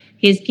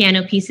his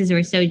piano pieces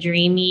were so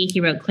dreamy. He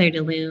wrote Claire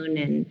de Lune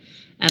and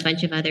a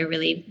bunch of other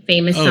really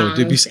famous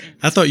songs.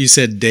 I thought you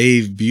said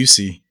Dave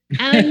Busey.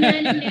 Oh,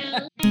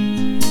 no.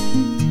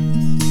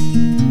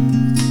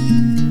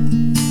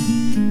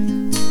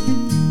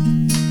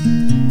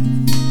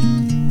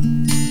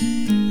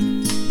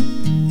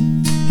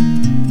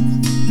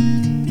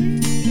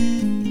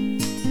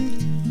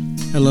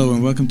 Hello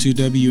and welcome to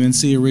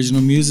WNC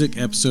Original Music,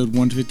 episode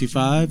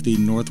 155, the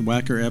North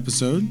Wacker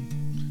episode.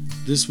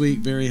 This week,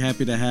 very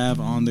happy to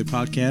have on the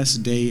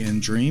podcast Day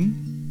and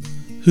Dream.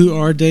 Who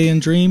are Day and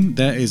Dream?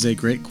 That is a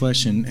great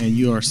question, and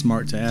you are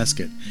smart to ask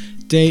it.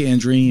 Day and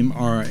Dream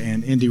are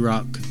an indie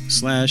rock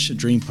 /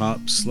 dream pop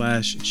 /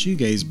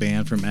 shoegaze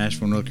band from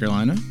Asheville, North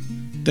Carolina.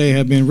 They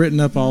have been written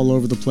up all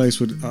over the place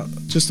with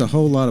just a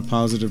whole lot of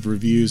positive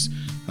reviews.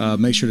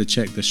 Make sure to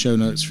check the show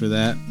notes for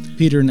that.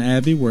 Peter and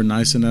Abby were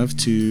nice enough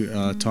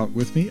to talk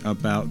with me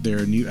about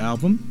their new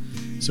album.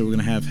 So we're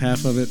going to have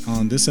half of it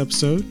on this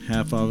episode,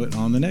 half of it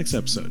on the next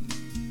episode.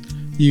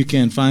 You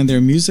can find their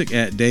music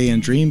at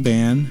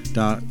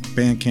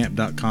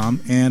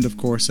dayandreamband.bandcamp.com and, of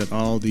course, at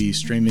all the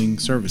streaming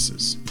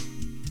services.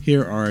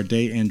 Here are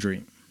Day and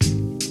Dream.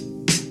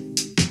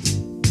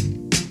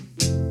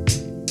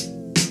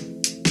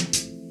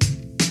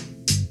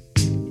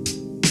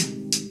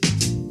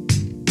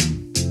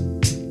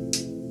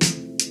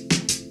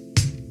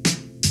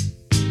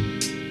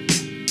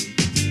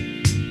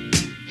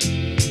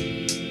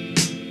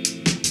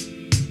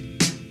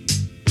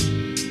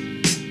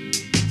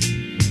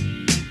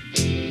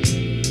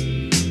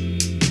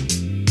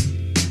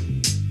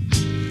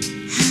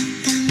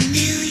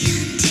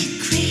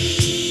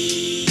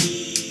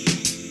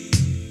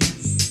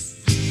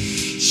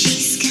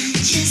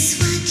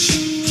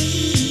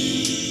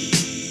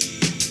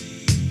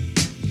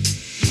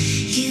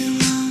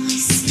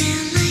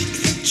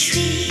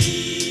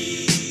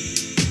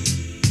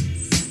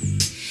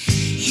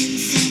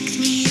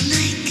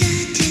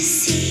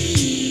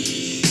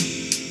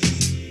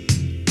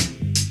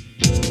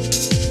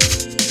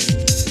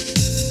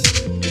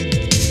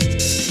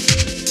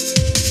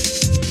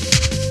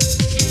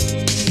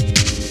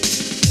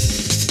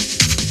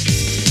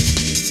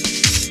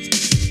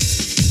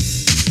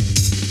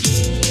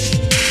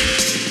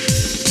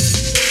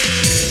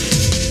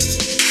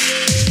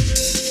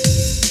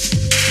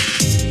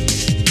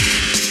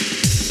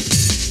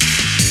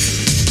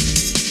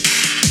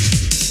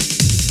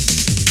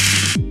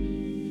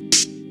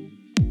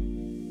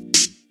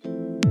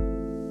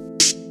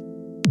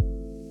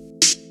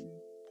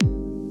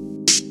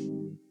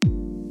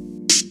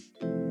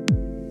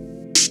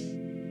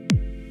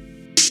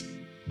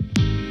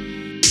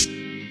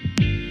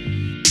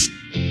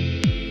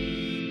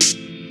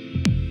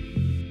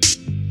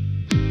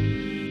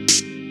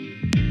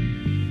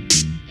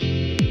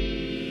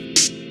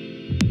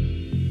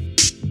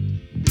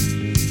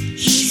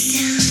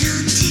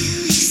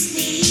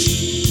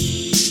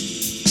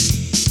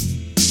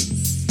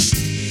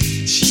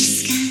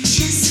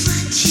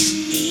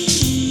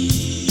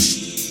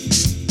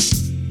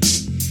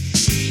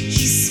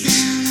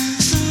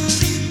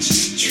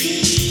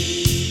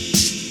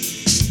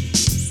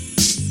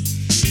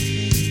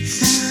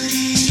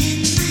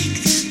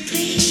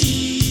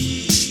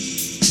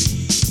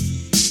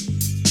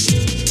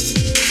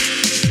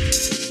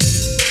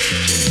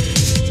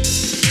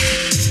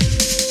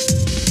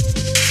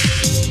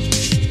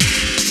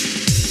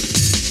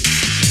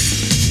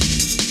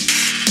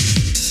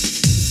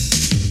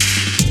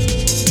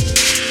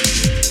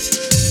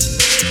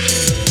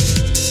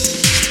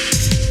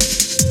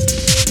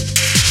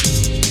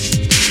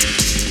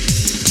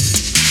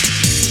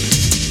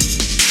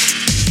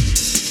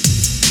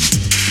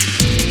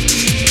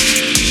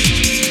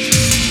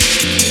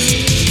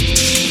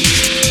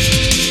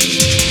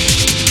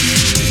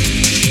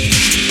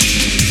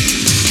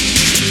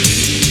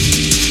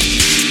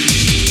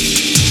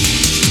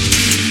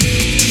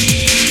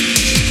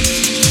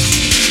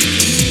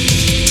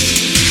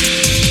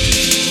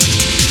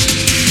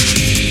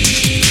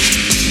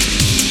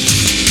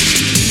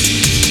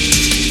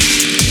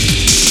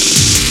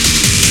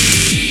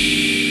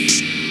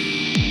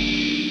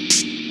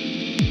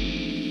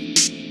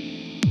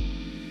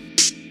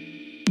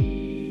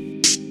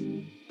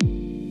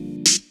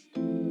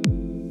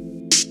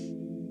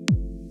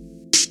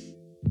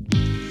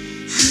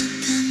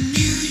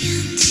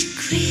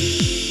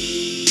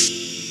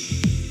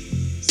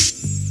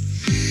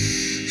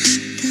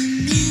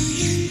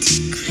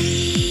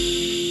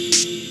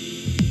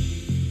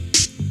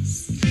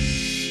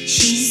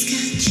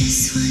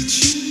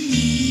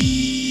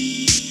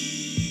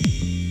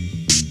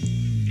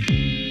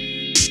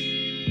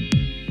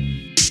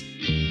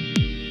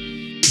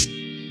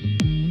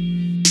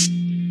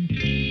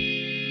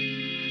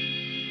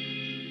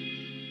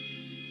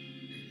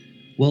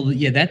 Well,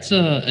 yeah, that's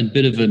a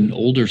bit of an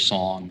older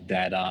song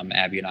that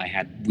Abby and I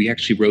had. We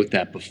actually wrote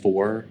that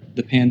before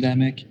the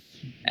pandemic.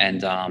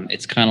 And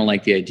it's kind of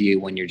like the idea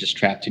when you're just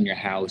trapped in your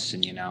house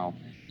and, you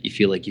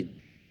feel like you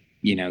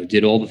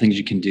did all the things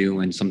you can do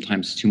and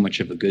sometimes too much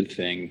of a good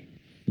thing.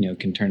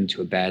 can turn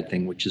into a bad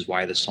thing, which is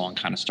why the song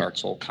kind of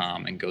starts all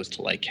calm and goes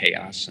to like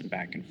chaos and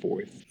back and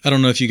forth. I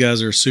don't know if you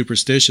guys are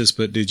superstitious,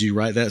 but did you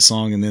write that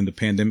song and then the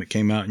pandemic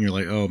came out and you're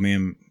like, oh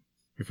man,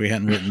 if we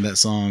hadn't written that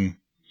song,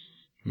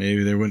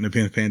 maybe there wouldn't have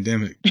been a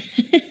pandemic?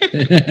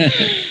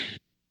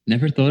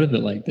 Never thought of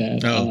it like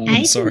that. Oh,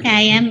 I sorry. think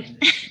I am.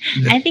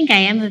 I think I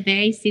am a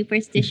very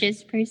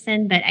superstitious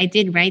person, but I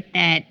did write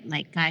that,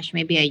 like, gosh,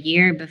 maybe a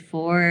year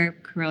before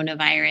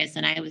coronavirus,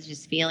 and I was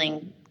just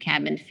feeling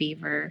cabin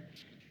fever,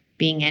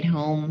 being at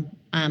home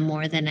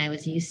more than I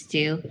was used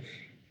to,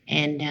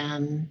 and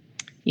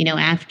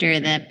after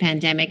the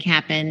pandemic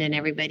happened and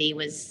everybody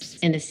was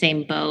in the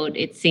same boat,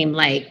 it seemed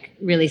like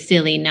really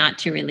silly not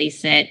to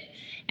release it,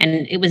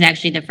 and it was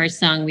actually the first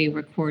song we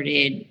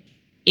recorded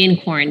in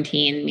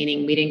quarantine,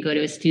 meaning we didn't go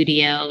to a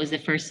studio. It was the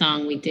first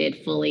song we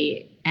did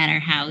fully at our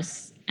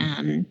house.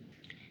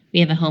 We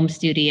have a home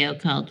studio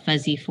called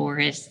Fuzzy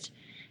Forest,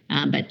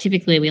 but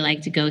typically we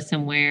like to go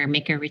somewhere,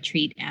 make a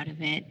retreat out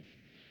of it.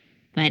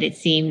 But it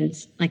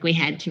seemed like we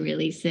had to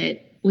release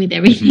it with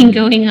everything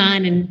going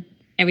on, and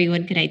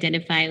everyone could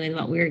identify with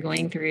what we were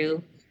going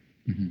through,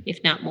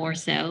 if not more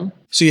so.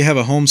 So you have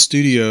a home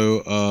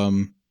studio.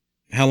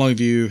 How long have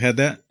you had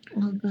that?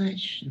 Oh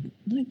gosh,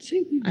 Let's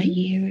see, a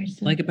year or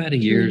so. like about a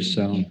year or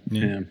so.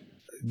 Yeah.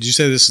 Did you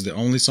say this is the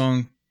only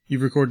song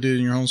you've recorded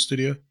in your home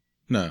studio?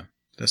 No,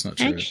 that's not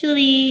true.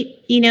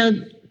 Actually,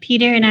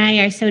 Peter and I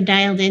are so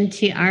dialed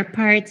into our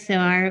parts.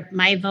 So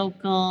my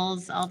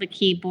vocals, all the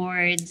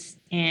keyboards,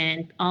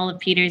 and all of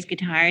Peter's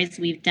guitars.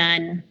 We've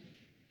done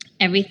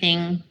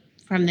everything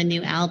from the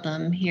new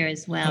album here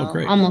as well. Oh,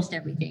 great. Almost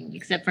everything,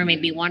 except for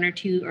maybe one or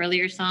two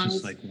earlier songs.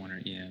 Just like one or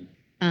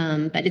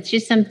But it's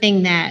just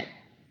something that,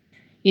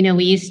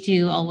 we used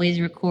to always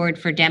record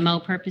for demo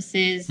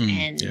purposes.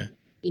 And,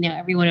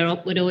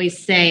 everyone would always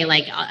say,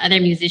 like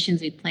other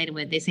musicians we played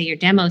with, they say your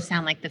demos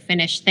sound like the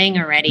finished thing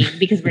already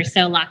because we're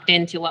so locked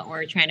into what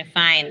we're trying to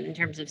find in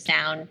terms of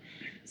sound.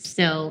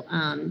 So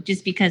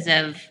just because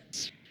of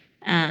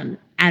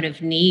out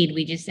of need,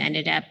 we just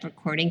ended up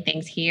recording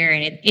things here.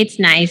 And it's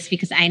nice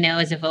because I know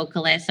as a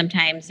vocalist,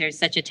 sometimes there's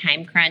such a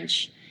time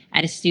crunch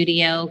at a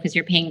studio because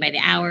you're paying by the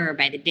hour or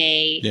by the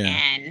day. Yeah.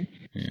 And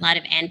a lot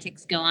of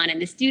antics go on in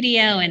the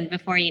studio, and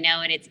before you know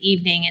it, it's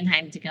evening and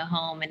time to go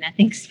home and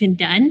nothing's been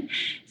done.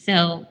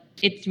 So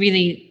it's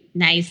really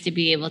nice to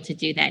be able to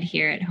do that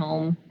here at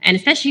home. And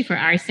especially for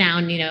our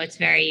sound, it's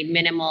very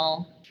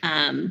minimal.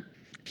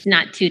 It's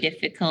not too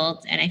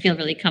difficult. And I feel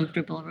really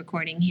comfortable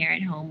recording here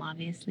at home,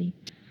 obviously.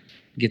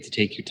 You get to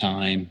take your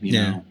time,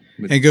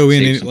 and go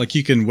in and like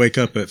you can wake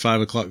up at 5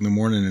 o'clock in the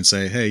morning and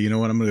say, hey, you know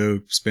what? I'm going to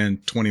go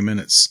spend 20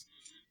 minutes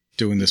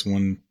doing this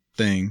one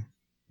thing.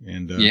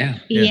 And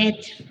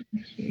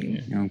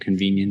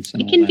convenience.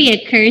 And it can be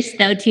a curse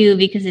though too,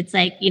 because it's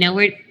like,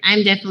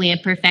 I'm definitely a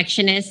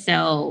perfectionist,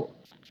 so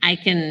I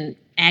can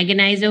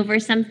agonize over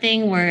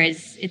something,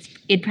 whereas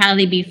it'd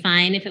probably be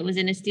fine if it was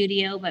in a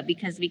studio, but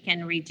because we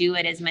can redo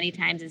it as many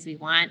times as we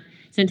want,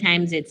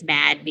 sometimes it's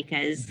bad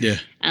because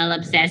I'll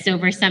obsess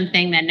over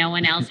something that no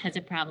one else has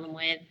a problem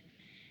with.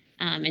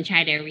 And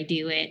try to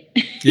redo it.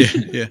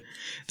 Yeah.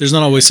 There's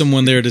not always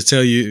someone there to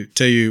tell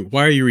you,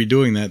 why are you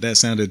redoing that? That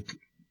sounded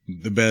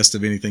the best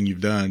of anything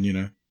you've done,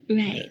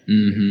 Right.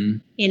 Mm-hmm.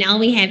 And all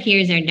we have here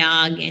is our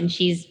dog, and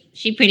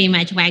she pretty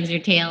much wags her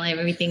tail at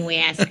everything we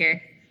ask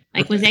her.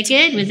 Like, was that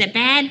good? Was that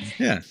bad?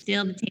 Yeah.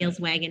 Still the tail's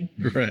wagging.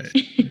 Right.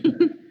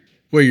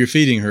 Well, you're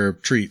feeding her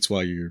treats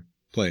while you're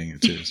playing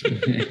it too. So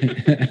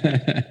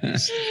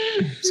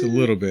it's a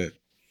little bit,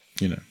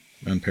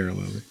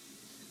 unparalleled.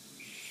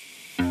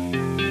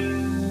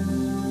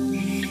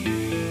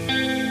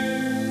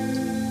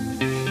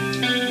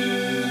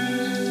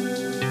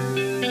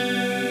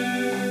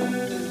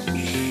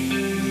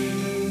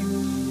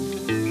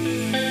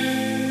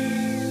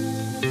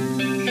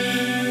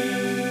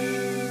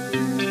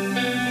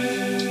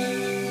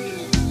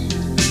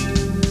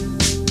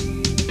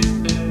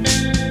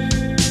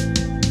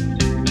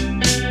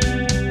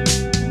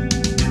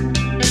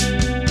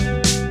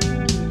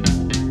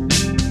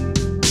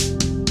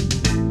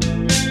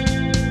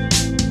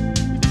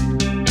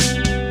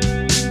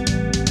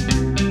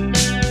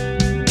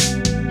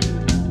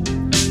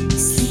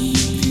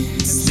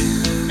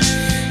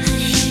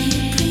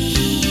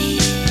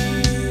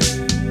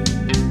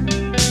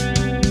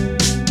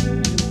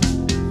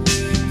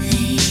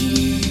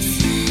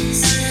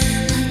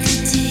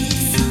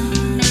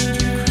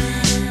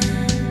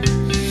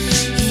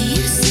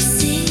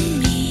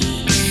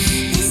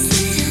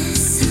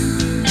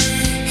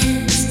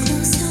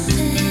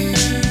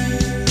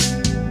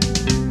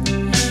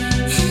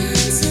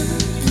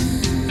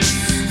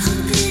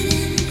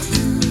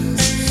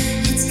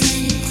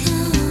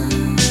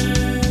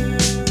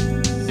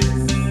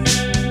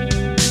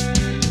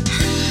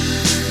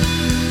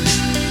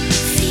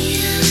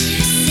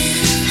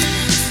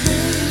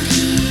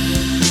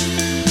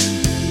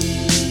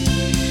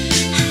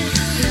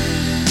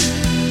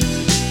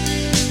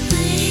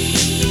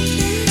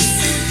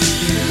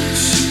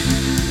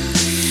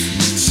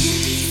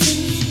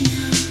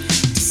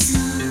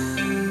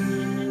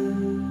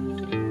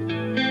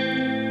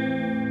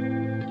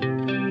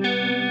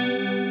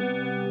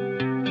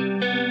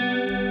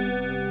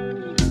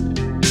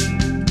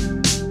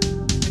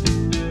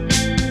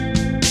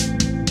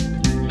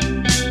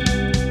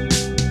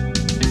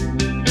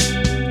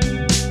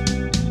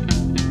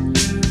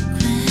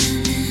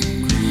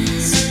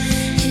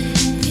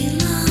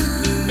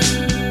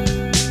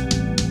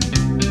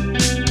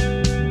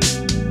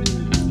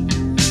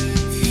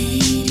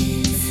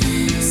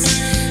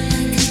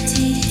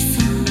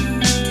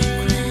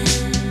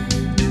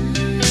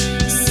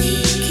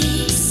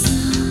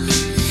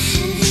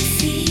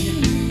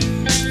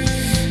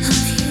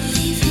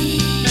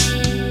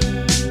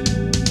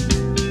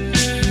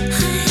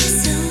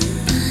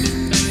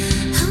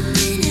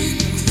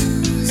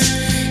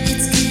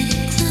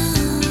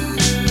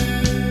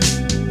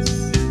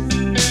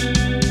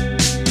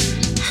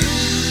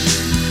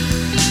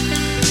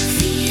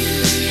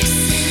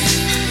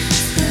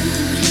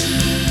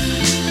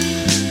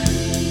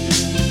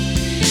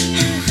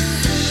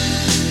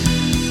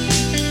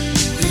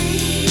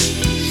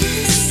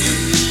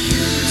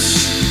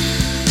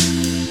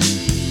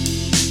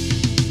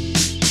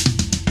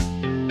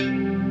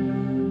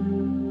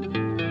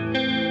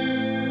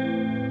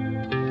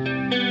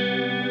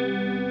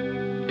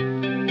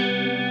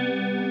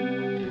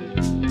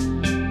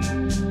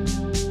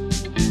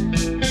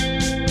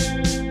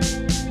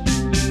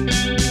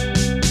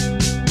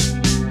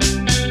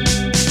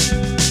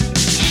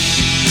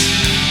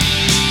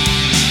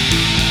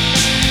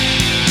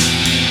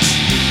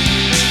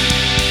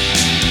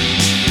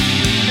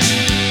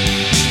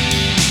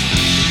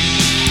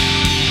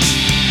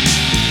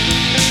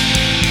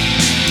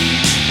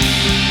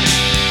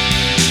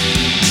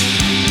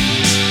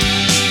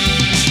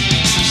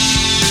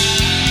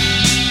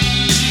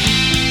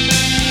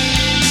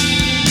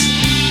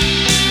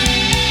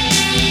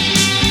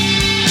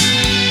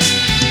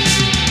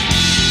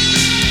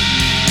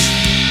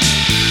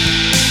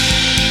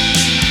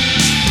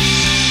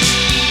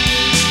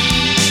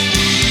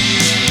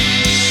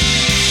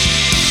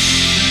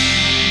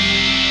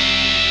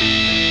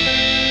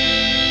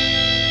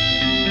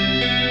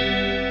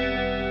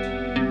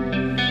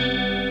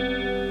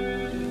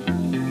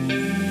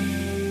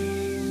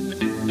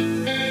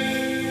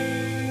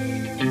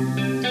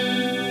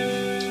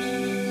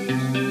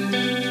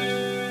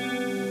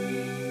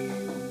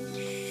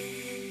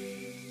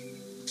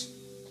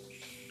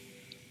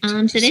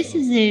 So this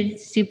is a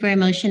super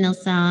emotional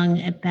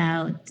song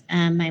about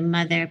my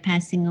mother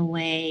passing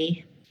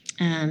away.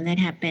 That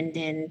happened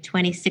in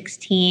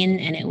 2016,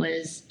 and it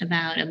was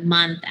about a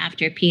month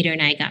after Peter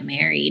and I got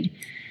married.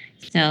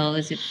 So it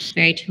was a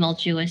very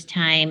tumultuous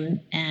time,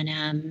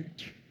 and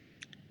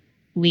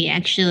we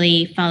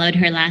actually followed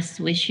her last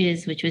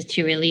wishes, which was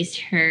to release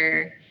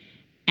her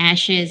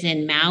ashes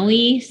in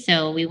Maui.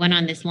 So we went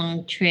on this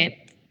long trip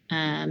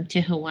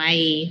to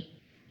Hawaii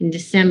in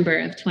December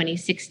of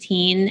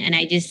 2016, and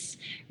I just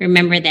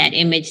remember that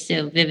image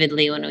so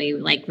vividly when we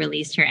like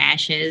released her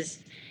ashes,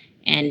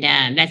 and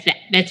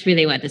that's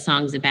really what the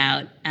song's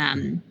about.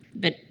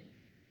 But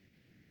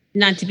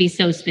not to be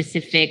so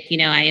specific, you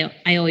know,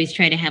 I always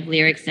try to have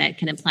lyrics that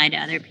can apply to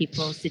other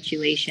people's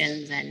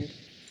situations,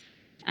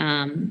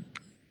 and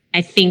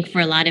I think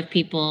for a lot of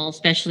people,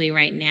 especially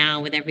right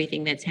now with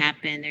everything that's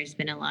happened, there's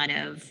been a lot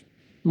of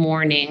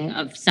mourning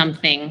of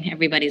something.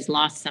 Everybody's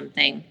lost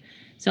something.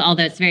 So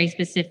although it's very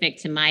specific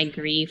to my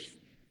grief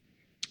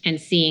and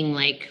seeing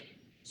like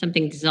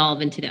something dissolve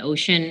into the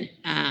ocean,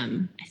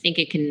 I think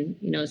it can,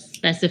 you know,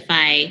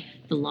 specify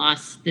the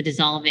loss, the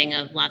dissolving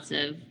of lots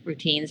of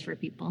routines for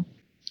people.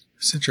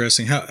 It's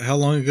interesting. How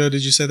long ago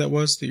did you say that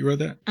was that you wrote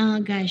that?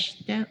 Oh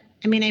gosh,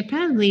 I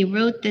probably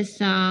wrote this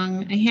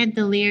song. I had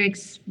the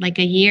lyrics like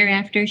a year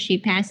after she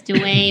passed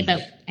away,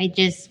 but I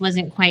just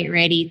wasn't quite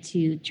ready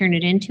to turn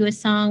it into a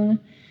song.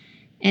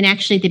 And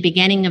actually, the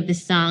beginning of the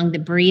song, the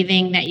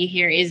breathing that you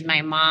hear is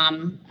my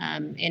mom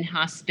in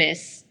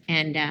hospice.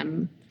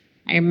 And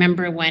I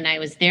remember when I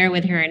was there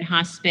with her in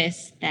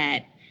hospice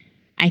that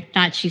I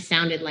thought she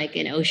sounded like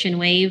an ocean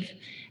wave.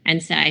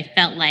 And so I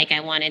felt like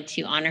I wanted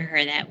to honor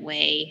her that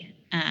way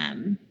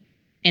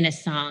in a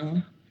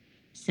song.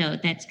 So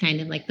that's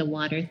kind of like the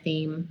water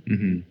theme.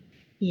 Mm-hmm.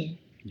 Yeah.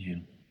 Yeah.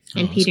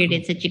 And Peter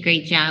did such a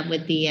great job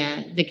with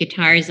the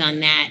guitars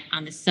on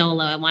the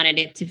solo. I wanted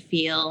it to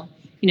feel,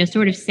 you know,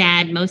 sort of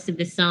sad most of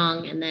the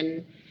song, and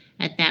then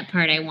at that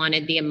part, I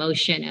wanted the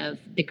emotion of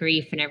the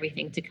grief and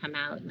everything to come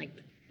out, like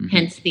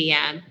hence the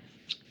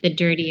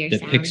dirtier the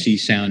sound. Pixie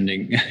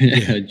sounding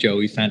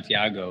Joey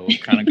Santiago,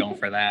 kind of going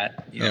for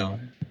that, you know,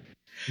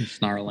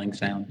 snarling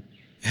sound.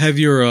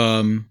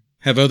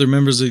 Have other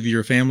members of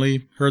your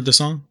family heard the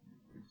song?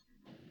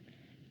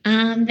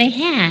 They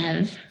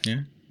have.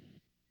 Yeah.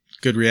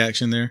 Good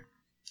reaction there.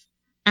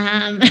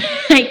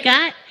 I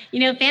got, you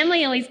know,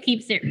 family always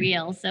keeps it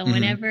real. So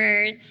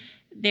whenever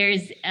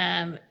there's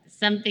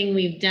something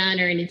we've done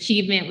or an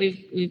achievement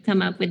we've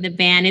come up with the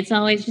band, it's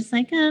always just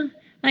like, oh,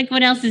 like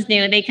what else is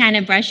new? They kind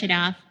of brush it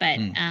off. But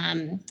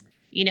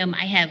you know,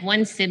 I have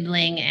one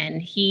sibling,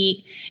 and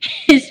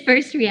his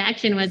first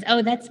reaction was,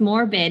 "Oh, that's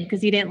morbid,"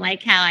 because he didn't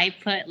like how I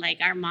put like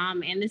our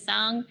mom in the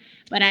song.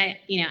 But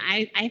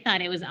I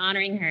thought it was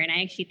honoring her, and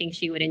I actually think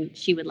she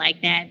would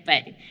like that.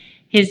 But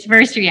his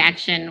first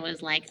reaction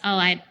was like, "Oh,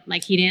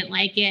 he didn't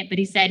like it," but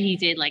he said he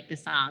did like the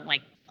song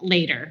like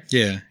later.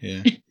 Yeah.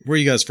 Where are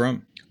you guys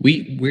from?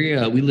 We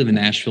live in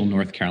Asheville,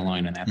 North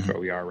Carolina, and that's where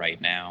we are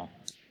right now.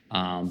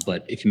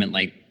 But if you meant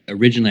like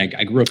originally,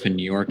 I grew up in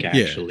New York,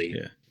 actually.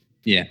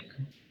 Yeah.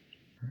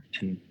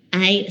 And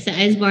I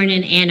was born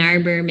in Ann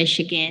Arbor,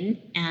 Michigan,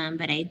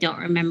 but I don't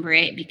remember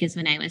it because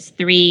when I was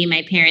 3,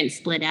 my parents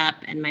split up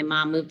and my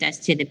mom moved us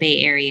to the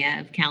Bay Area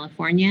of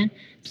California.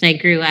 So I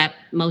grew up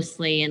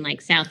mostly in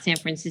like South San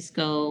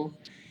Francisco,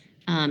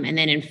 and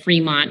then in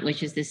Fremont,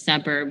 which is the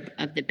suburb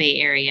of the Bay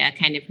Area,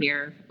 kind of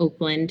near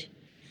Oakland.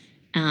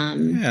 Yeah,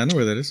 I know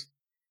where that is.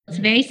 It's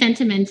a very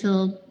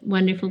sentimental,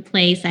 wonderful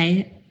place.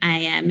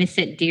 I miss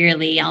it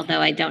dearly,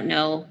 although I don't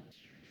know.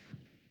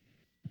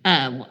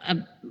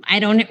 I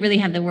don't really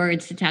have the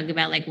words to talk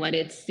about like what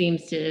it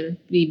seems to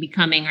be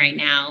becoming right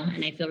now,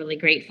 and I feel really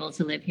grateful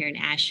to live here in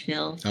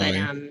Asheville.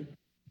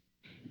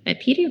 But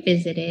Peter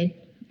visited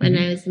when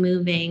I was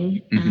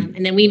moving,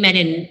 and then we met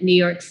in New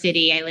York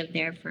City. I lived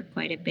there for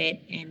quite a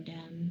bit,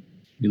 and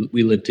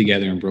we lived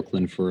together in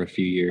Brooklyn for a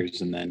few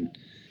years, and then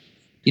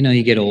you know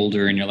you get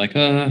older and you're like,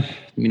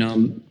 you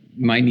know,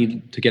 might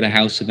need to get a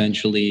house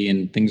eventually,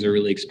 and things are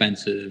really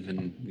expensive,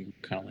 and we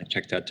kind of like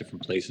checked out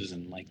different places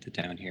and liked it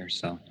down here,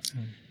 so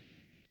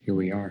here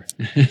we are.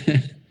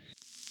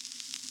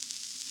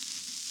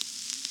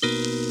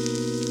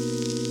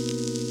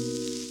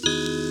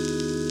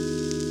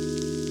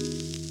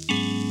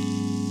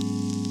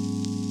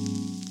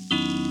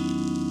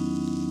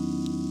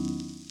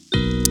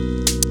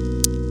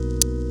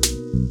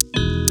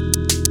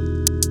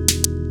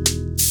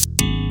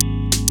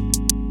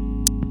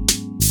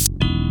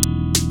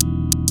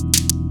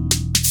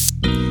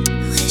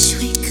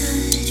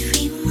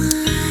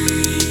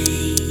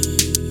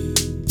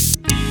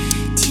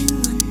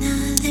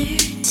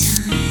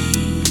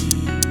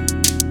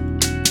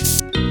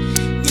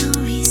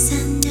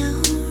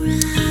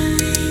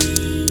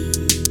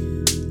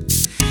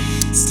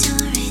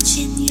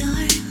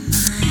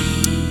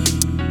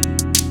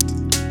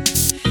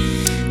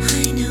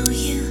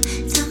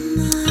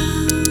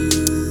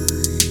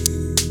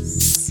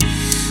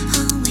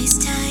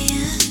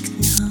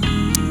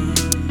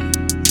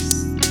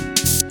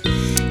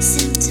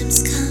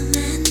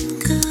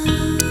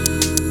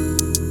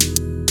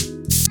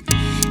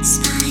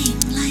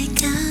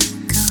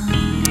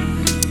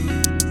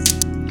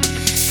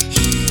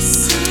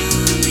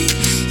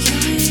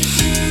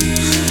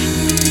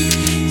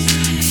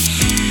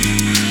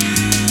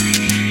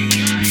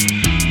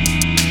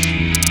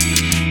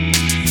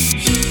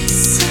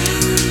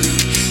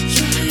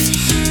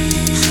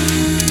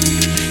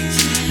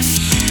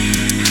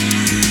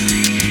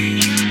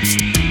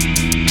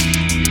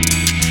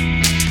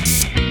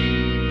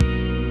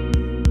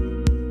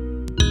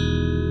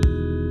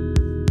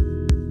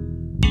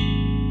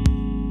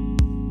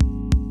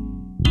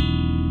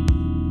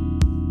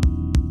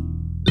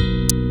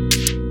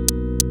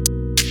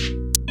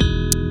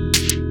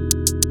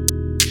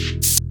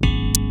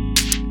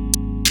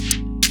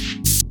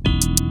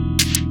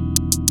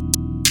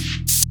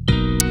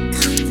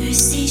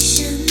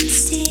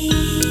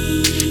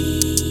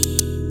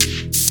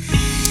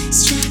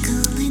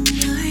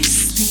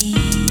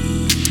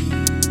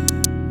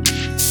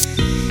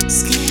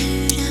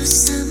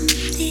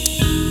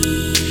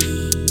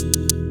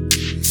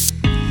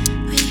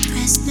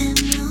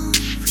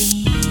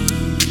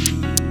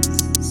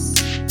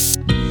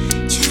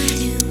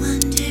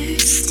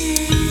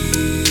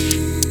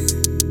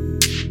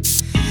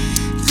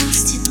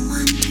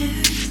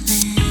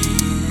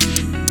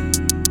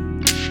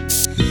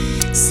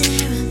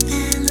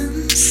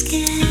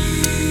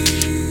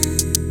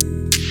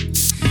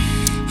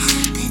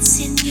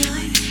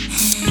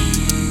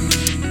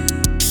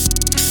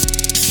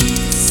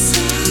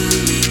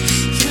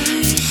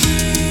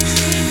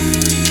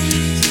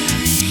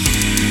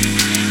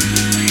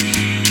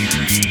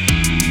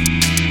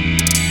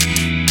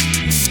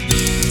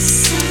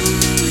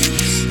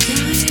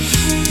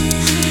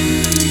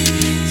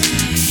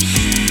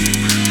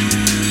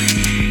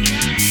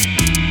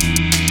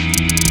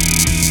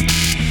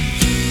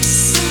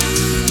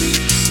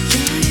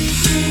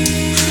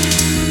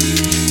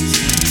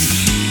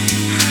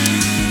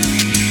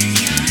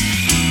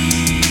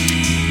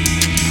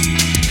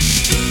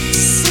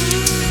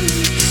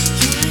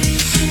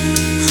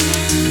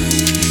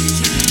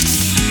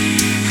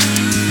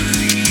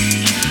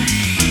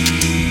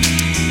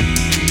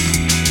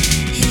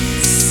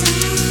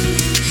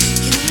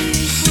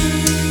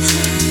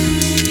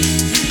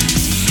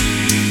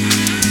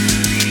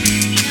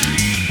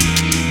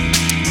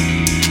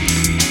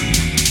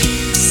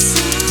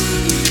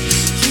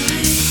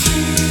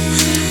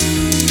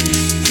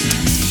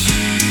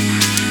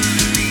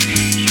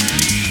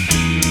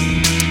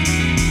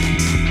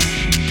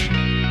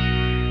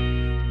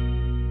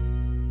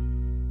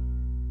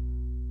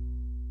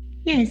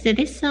 Yeah, so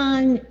this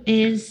song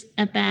is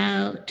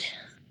about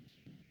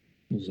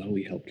Well,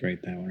 Zoe helped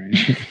write that one,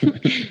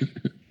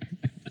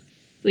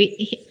 right?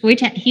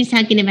 he's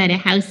talking about a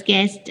house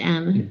guest.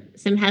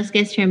 Some house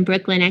guests from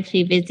Brooklyn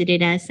actually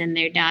visited us, and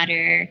their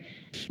daughter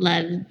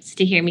loves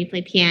to hear me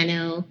play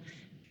piano.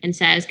 And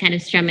so I was kind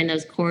of strumming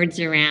those chords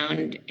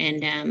around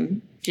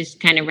and just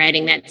kind of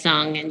writing that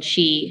song. And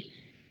she's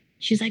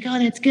like, "Oh,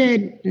 that's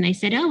good." And I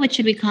said, "Oh, what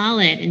should we call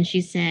it?" And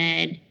she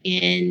said,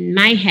 "In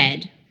My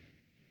Head."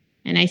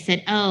 And I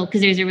said, "Oh,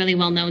 because there's a really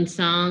well-known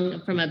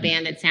song from a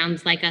band that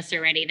sounds like us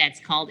already that's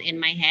called In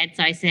My Head."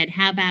 So I said,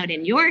 "How about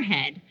In Your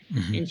Head?"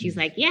 And she's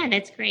like, "Yeah,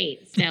 that's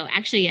great." So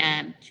actually,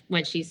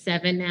 when she's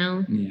 7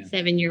 now,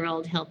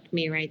 7-year-old helped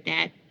me write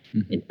that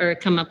or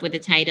come up with a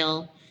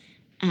title.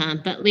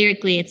 But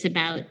lyrically, it's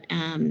about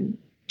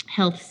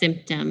health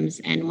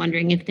symptoms and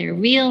wondering if they're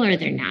real or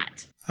they're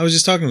not. I was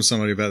just talking to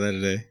somebody about that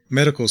today.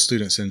 Medical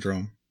student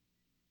syndrome.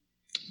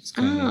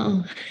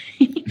 Oh.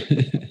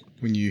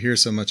 When you hear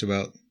so much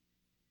about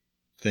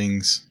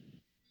things,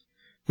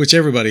 which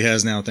everybody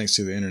has now thanks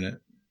to the internet.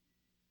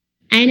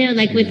 I know,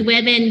 like with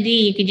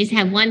WebMD, you could just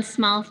have one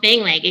small thing,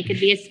 like it could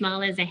be as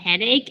small as a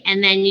headache,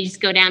 and then you just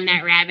go down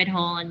that rabbit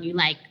hole and you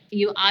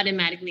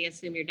automatically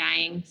assume you're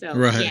dying. So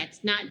yeah,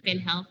 it's not been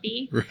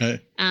healthy. Right.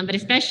 But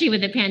especially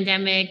with the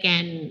pandemic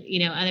and,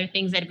 other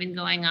things that have been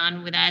going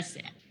on with us,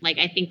 like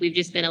I think we've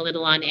just been a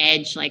little on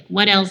edge. Like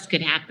what else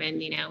could happen?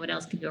 What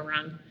else could go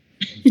wrong?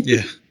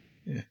 Yeah.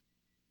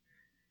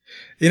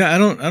 I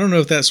don't know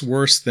if that's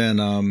worse than,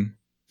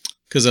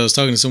 because I was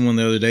talking to someone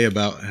the other day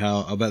about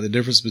the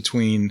difference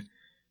between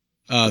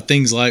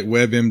things like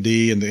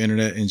WebMD and the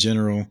internet in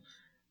general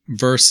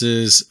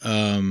versus,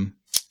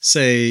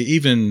 say,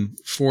 even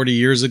 40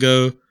 years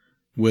ago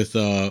with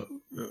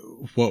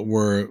what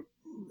were,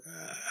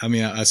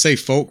 I say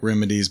folk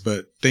remedies,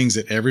 but things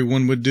that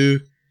everyone would do,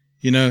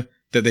 that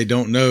they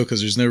don't know because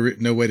there's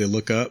no way to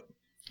look up,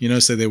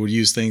 so they would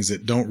use things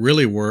that don't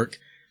really work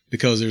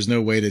because there's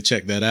no way to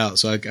check that out.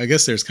 So I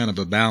guess there's kind of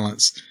a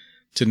balance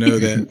to know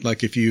that,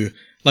 like if you,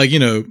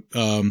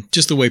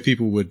 just the way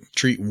people would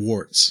treat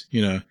warts,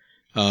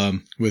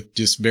 with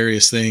just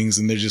various things,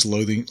 and they're just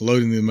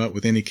loading them up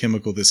with any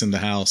chemical that's in the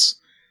house,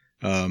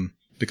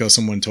 because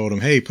someone told them,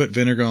 "Hey, put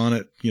vinegar on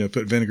it."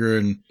 Put vinegar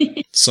and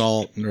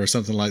salt or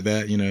something like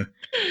that. They're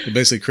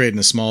basically creating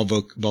a small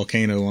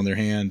volcano on their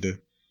hand to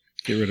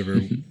get rid of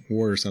a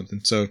wart or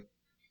something. So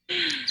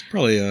it's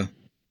probably a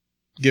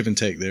give and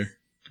take there,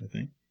 I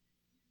think.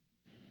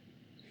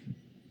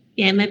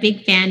 Yeah, I'm a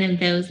big fan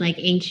of those like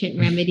ancient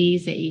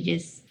remedies that you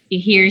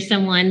hear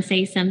someone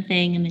say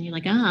something and then you're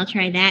like, "Oh, I'll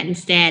try that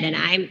instead." And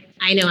I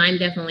know I'm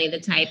definitely the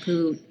type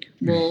who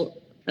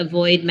will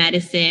avoid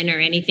medicine or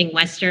anything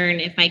Western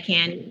if I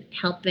can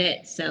help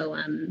it. So,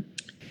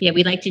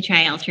 we like to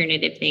try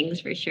alternative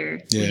things for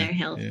sure with our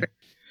health. Yeah.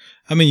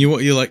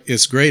 You like,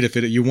 it's great if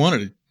you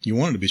want it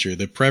to be true.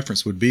 The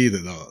preference would be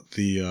that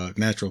the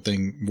natural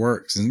thing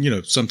works,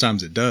 and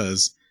sometimes it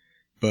does,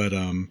 but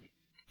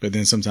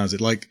then sometimes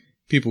it, like,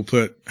 people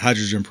put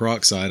hydrogen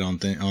peroxide on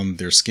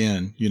their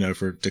skin,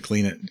 to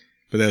clean it,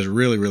 but that's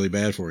really, really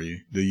bad for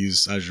you to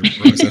use hydrogen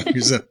peroxide.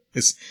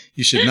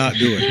 You should not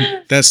do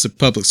it. That's the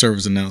public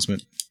service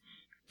announcement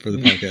for the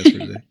podcast for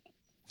today.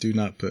 Do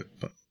not put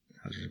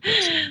hydrogen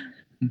peroxide.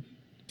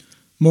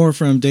 More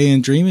from Day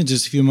and Dream in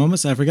just a few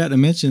moments. I forgot to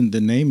mention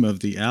the name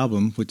of the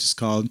album, which is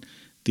called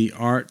The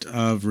Art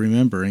of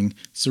Remembering.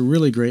 It's a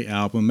really great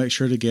album. Make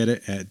sure to get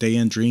it at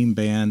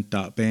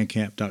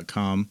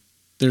dayanddreamband.bandcamp.com.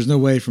 There's no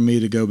way for me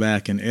to go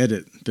back and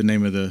edit the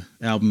name of the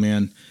album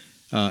in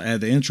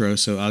at the intro,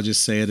 so I'll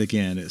just say it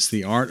again. It's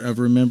The Art of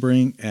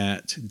Remembering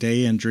at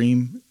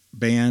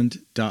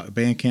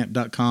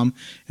dayanddreamband.bandcamp.com,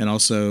 and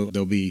also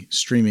there'll be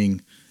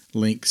streaming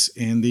links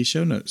in the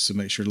show notes, so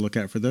make sure to look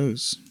out for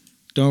those.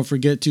 Don't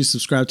forget to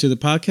subscribe to the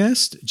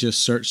podcast. Just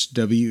search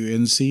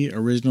WNC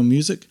Original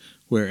Music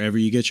wherever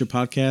you get your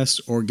podcasts,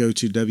 or go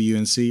to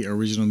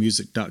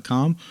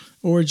WNCOriginalmusic.com,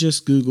 or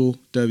just Google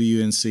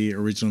WNC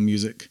Original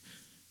Music.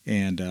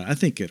 And I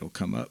think it'll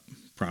come up,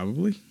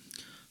 probably.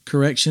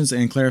 Corrections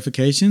and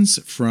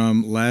clarifications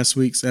from last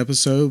week's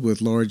episode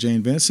with Laura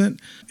Jane Vincent.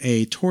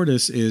 A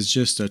tortoise is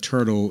just a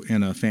turtle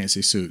in a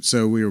fancy suit.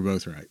 So we were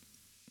both right.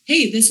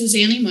 Hey, this is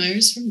Annie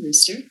Myers from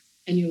Rooster,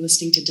 and you're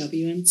listening to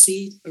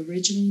WNC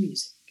Original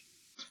Music.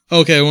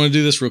 Okay, I want to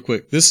do this real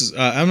quick. This is,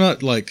 I'm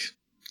not like,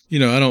 I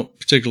don't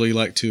particularly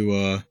like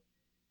to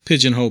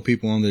pigeonhole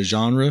people on their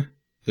genre,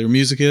 their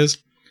music is,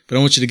 but I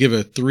want you to give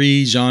a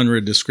 3-genre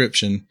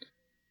description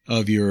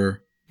of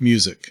your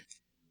music,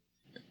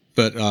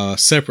 but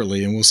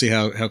separately, and we'll see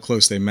how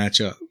close they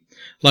match up.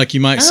 Like you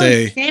might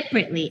say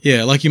separately.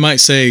 Yeah, like you might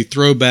say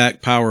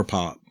throwback power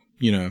pop,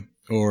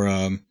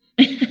 or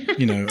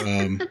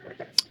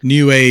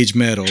new age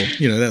metal,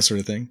 that sort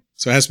of thing.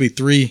 So it has to be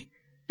 3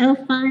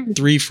 fun.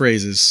 3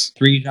 phrases.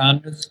 3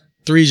 genres?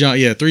 3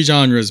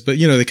 genres, but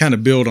they kind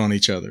of build on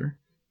each other.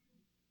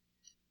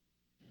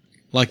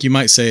 Like you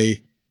might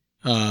say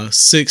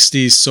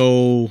 60s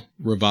soul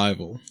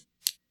revival.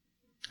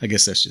 I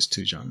guess that's just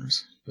 2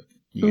 genres. But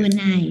oh,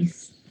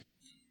 nice.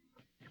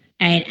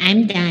 All right,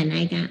 I'm done.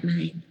 I got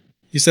mine.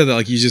 You said that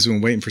like you just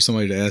been waiting for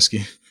somebody to ask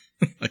you.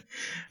 Like,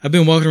 I've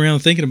been walking around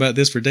thinking about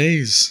this for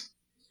days.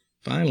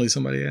 Finally,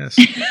 somebody asked.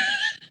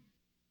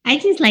 I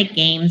just like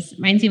games.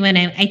 Reminds me when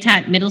I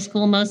taught middle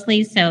school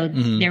mostly, so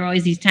there were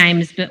always these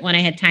times. But when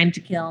I had time to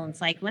kill, it's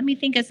like, let me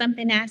think of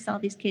something to ask all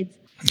these kids.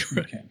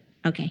 Okay.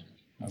 Okay.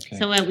 Okay.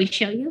 So we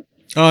show you.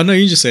 Oh no,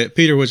 you just say it,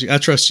 Peter. I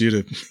trust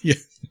you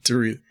to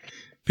read.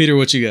 Peter,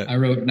 what you got? I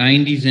wrote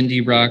 90s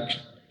indie rock,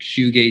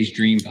 shoegaze,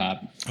 dream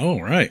pop. Oh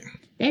right.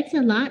 That's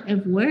a lot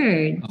of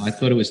words. Oh, I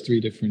thought it was 3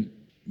 different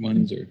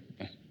ones. Or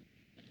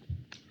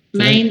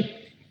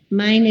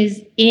Mine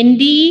is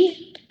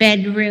indie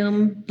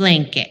bedroom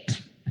blanket.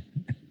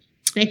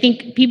 I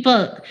think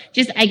people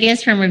I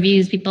guess from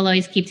reviews, people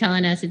always keep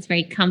telling us it's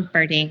very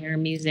comforting, her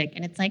music,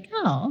 and it's like,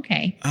 oh,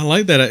 okay. I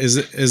like that.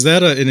 Is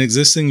that an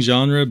existing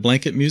genre,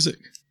 blanket music?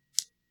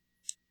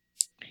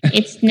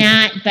 It's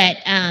not, but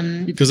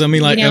because I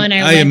mean, like,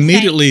 I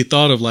immediately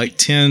thought of like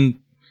 10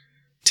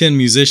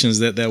 musicians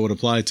that would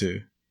apply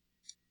to.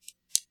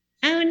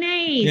 Oh,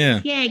 nice.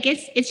 Yeah. I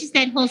guess it's just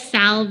that whole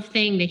salve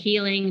thing, the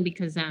healing,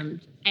 because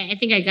I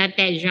think I got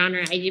that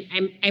genre.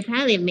 I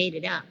probably have made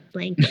it up.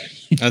 Blanket.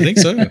 I think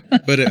so,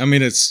 but I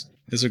mean, it's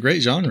a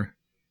great genre.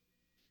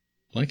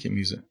 Blanket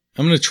music.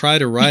 I'm gonna try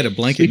to write a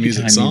blanket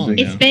music song.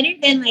 It's better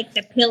than like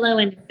the pillow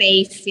in the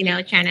face,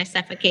 trying to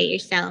suffocate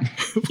yourself.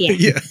 Yeah.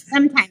 Yeah.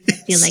 Sometimes I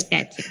feel like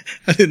that too.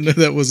 I didn't know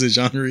that was a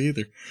genre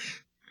either.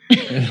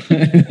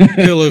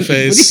 Pillow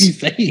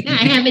face. What are you saying? No,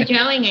 I have a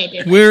drawing I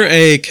did. We're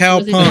a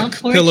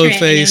cowpunk pillow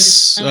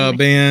face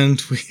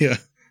band.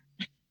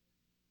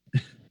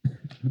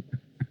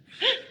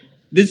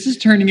 This is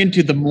turning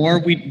into the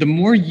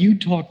more you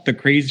talk, the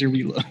crazier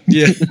we look.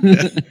 Yeah.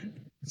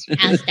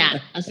 I'll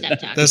stop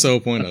talking. That's the whole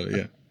point of it.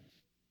 Yeah.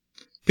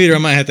 Peter, I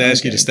might have to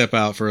ask you to step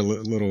out for a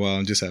little while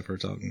and just have her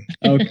talking.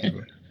 Okay.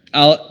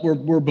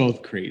 We're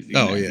both crazy.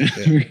 Oh man.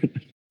 Yeah.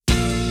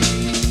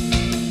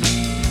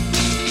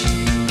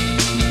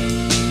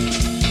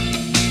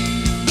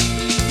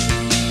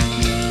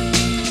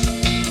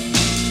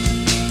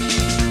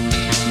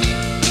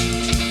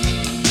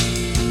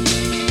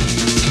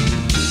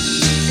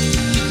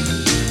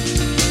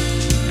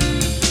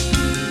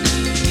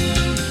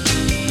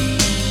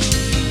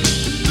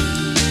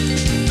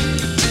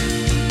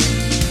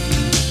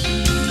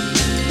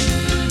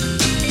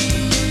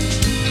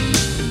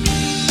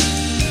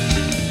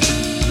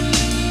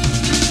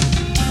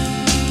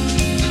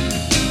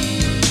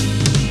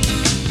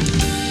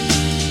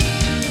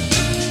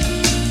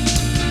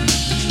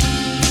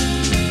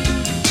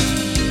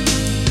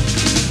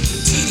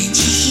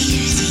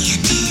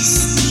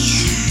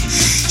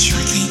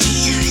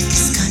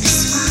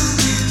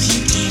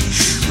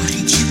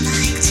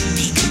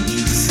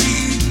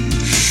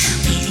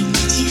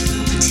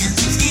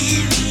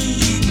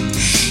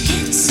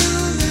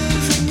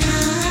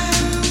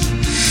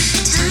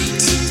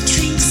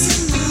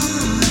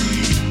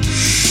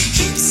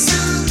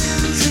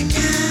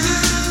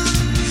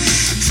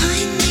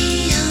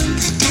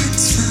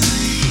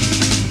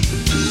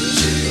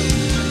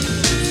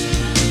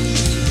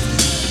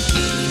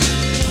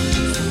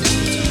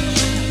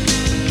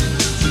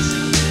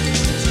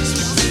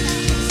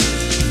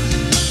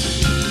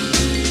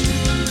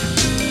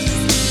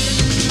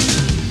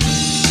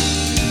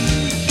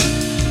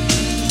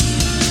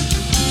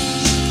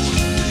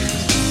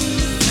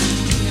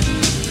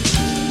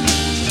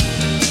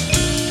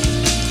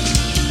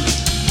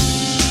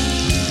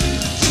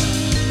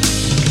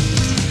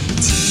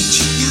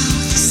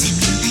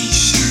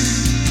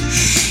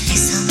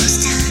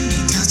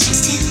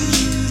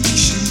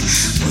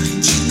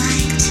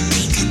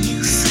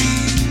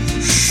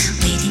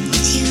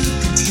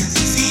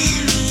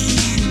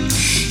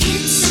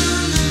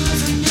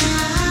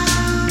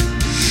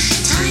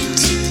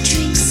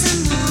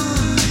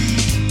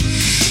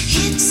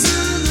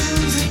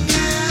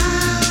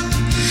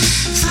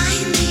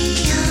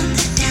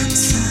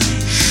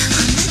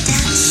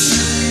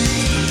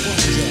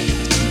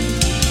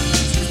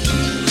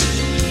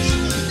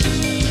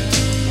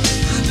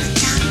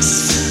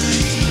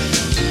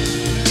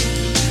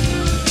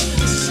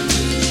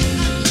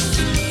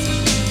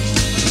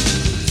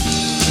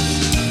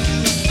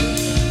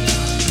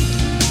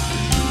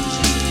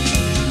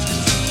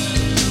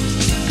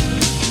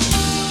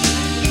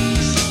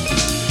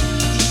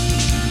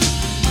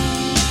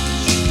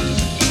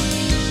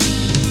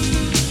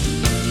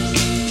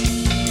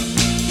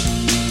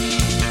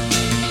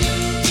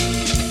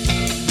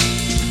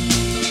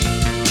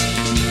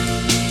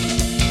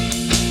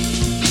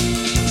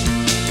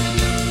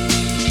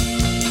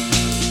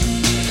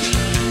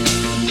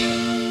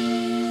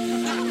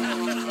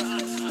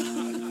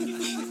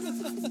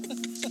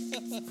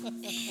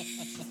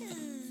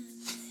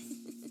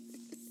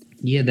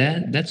 Yeah,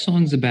 that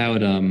song's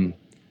about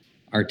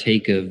our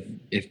take of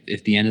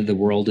if the end of the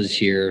world is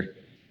here,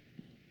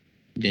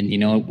 then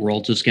we're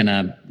all just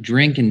gonna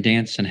drink and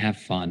dance and have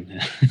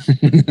fun.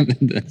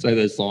 That's why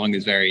the song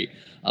is very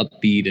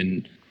upbeat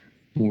and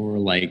more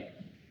like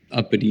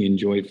uppity and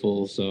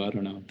joyful. So I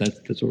don't know.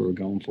 That's what we're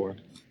going for.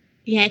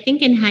 Yeah, I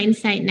think in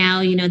hindsight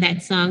now,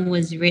 that song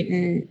was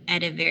written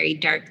at a very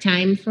dark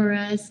time for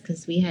us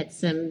because we had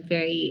some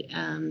very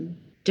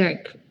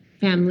dark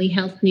family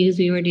health news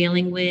we were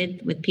dealing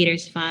with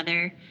Peter's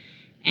father.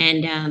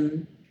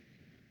 And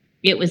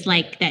it was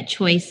like that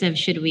choice of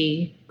should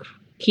we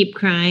keep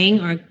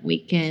crying or we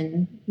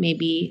can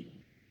maybe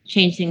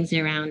change things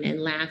around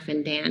and laugh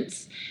and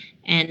dance.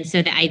 And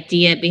so the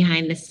idea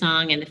behind the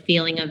song and the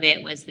feeling of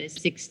it was the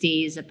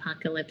 60s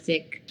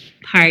apocalyptic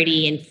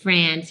party in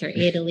France or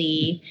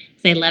Italy.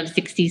 So I love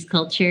 60s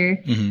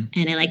culture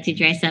and I like to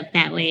dress up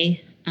that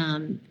way.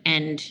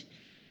 And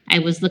I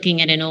was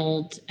looking at an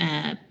old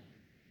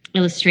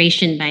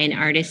illustration by an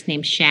artist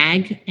named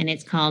Shag, and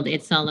it's called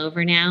It's All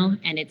Over Now,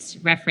 and it's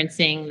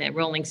referencing the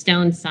Rolling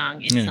Stones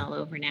song It's All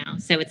Over Now.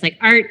 So it's like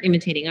art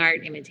imitating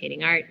art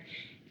imitating art.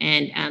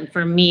 And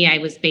for me, I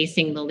was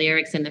basing the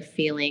lyrics and the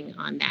feeling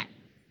on that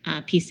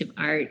piece of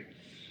art.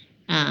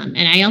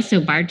 And I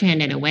also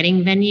bartend at a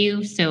wedding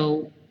venue,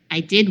 so I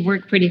did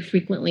work pretty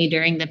frequently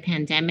during the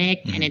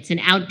pandemic, and it's an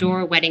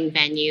outdoor wedding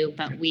venue,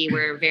 but we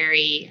were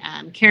very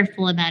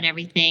careful about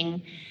everything.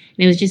 And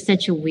it was just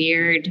such a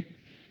weird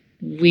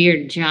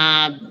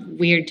job,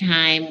 weird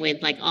time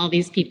with like all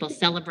these people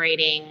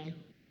celebrating,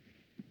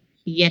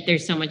 yet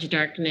there's so much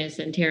darkness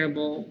and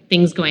terrible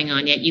things going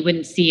on, yet you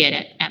wouldn't see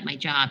it at my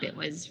job. It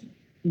was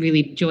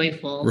really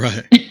joyful.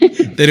 Right.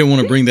 They didn't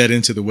want to bring that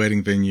into the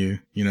wedding venue,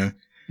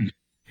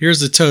 Here's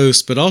the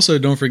toast, but also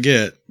don't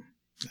forget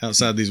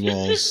outside these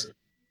walls.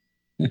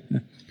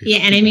 Yeah,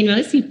 and I mean,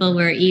 most people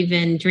were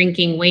even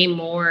drinking way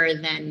more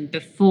than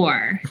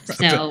before.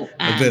 So,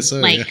 I bet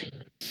so,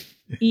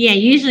 yeah,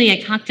 usually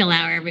at cocktail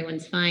hour,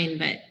 everyone's fine.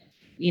 But,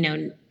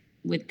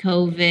 with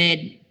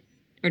COVID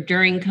or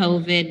during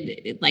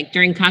COVID, like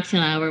during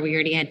cocktail hour, we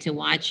already had to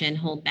watch and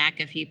hold back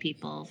a few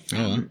people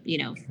from,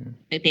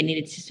 that they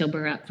needed to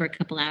sober up for a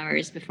couple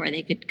hours before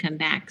they could come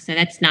back. So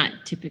that's not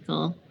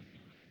typical.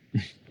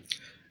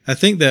 I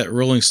think that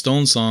Rolling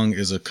Stone song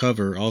is a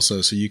cover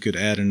also, so you could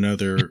add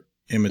another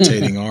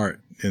imitating art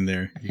in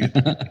there.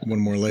 One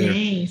more layer.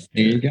 Nice.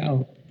 There you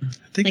go. I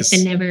think like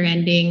the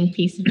never-ending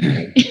piece of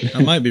art.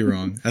 I might be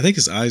wrong. I think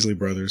it's Isley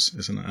Brothers.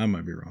 I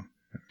might be wrong.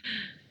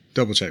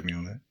 Double check me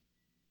on that.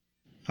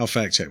 I'll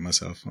fact check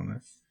myself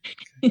on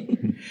that.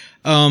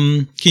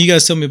 Can you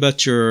guys tell me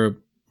about your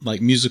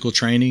musical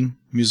training,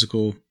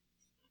 musical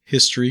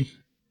history,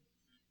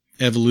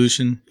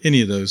 evolution,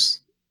 any of those?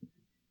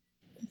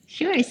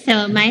 Sure.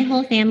 So my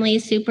whole family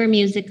is super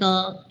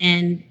musical,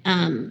 and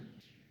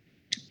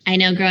I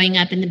know growing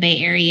up in the Bay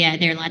Area,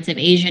 there are lots of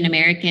Asian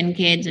American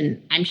kids,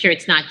 and I'm sure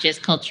it's not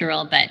just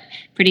cultural, but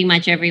pretty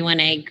much everyone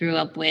I grew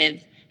up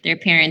with, their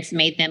parents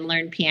made them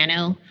learn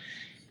piano.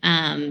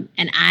 And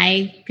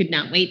I could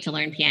not wait to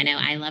learn piano.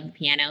 I love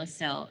piano.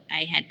 So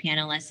I had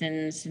piano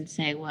lessons since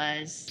I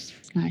was,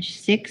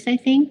 6, I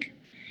think.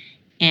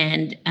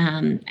 And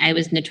I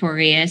was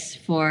notorious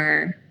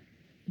for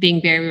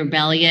being very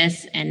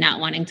rebellious and not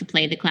wanting to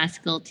play the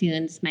classical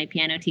tunes my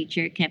piano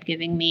teacher kept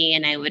giving me.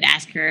 And I would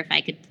ask her if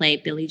I could play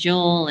Billy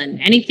Joel and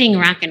anything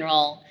rock and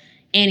roll,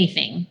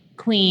 anything,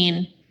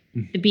 Queen,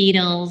 the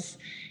Beatles.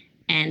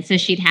 And so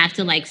she'd have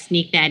to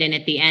sneak that in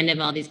at the end of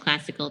all these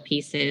classical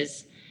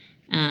pieces.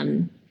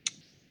 And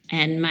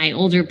my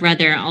older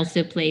brother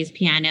also plays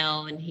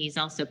piano, and he's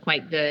also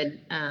quite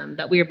good.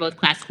 But we were both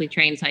classically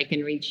trained, so I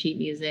can read sheet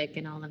music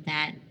and all of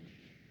that.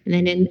 And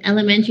then in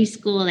elementary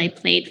school, I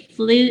played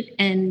flute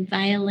and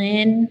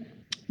violin.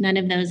 None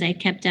of those I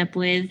kept up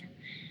with.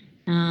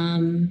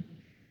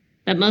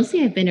 But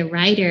mostly I've been a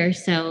writer.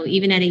 So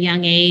even at a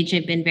young age,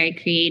 I've been very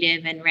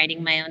creative and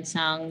writing my own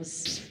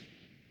songs.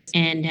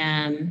 And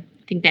I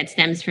think that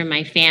stems from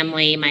my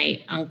family.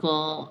 My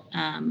uncle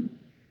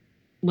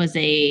was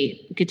a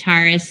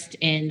guitarist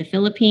in the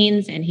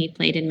Philippines, and he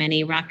played in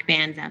many rock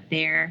bands out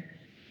there.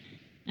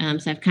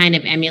 So I've kind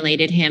of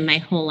emulated him my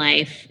whole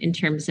life in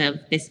terms of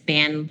this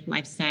band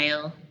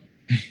lifestyle.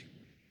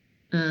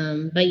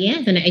 But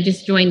yeah, then I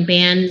just joined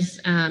bands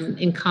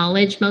in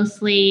college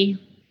mostly,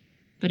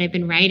 but I've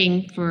been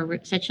writing for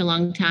such a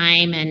long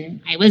time.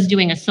 And I was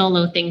doing a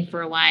solo thing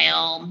for a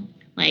while,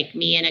 like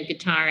me and a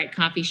guitar at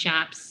coffee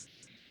shops.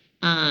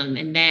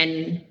 And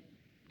then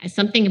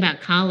something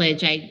about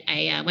college,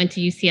 I went to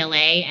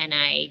UCLA, and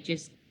I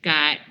just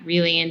got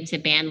really into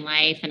band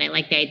life. And I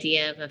like the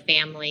idea of a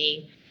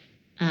family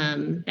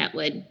that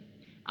would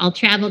all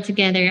travel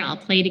together, all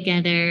play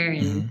together,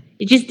 and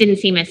it just didn't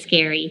seem as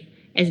scary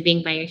as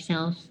being by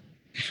yourself.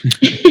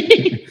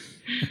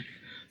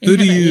 Who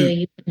do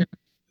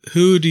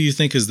you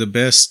think is the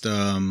best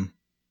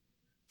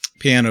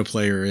piano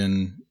player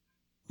in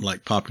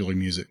popular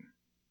music?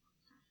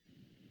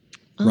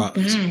 Rock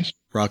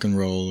and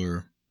roll,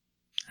 or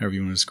however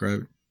you want to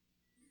describe it.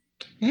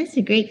 That's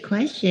a great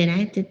question. I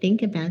have to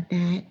think about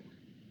that.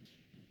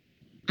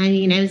 I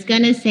mean, I was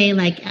going to say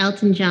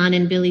Elton John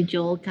and Billy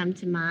Joel come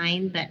to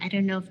mind, but I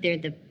don't know if they're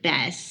the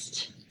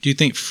best. Do you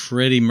think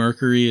Freddie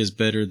Mercury is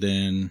better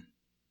than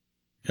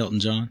Elton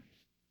John?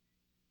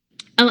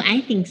 Oh, I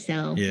think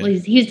so. Yeah. Well,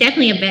 he was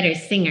definitely a better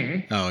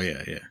singer. Oh,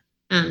 yeah.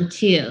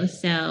 Too.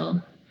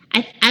 So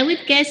I would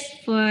guess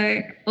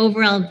for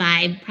overall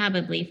vibe,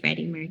 probably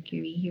Freddie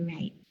Mercury. You're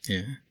right.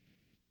 Yeah.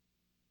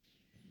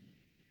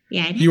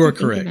 Yeah, I'd have You to are think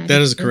correct. about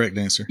That it. is a correct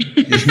answer.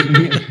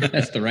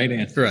 That's the right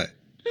answer. Right.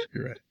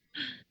 You're right.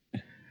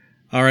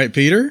 All right,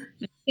 Peter.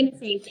 I'm going to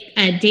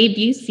say Dave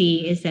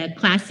Busey is a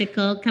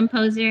classical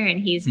composer, and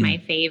he's my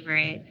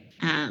favorite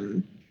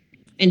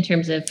in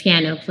terms of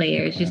piano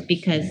players, just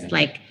because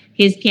like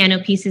his piano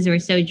pieces were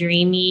so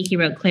dreamy. He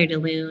wrote Clair de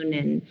Lune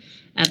and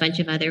a bunch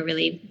of other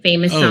really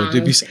famous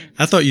songs.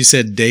 I thought you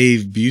said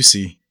Dave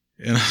Busey.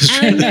 And I was Oh,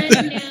 trying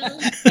no.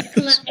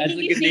 That's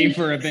a good name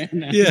for a band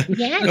now. Yeah.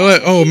 Yeah.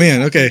 Oh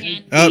man.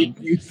 Okay.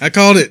 I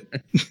called it.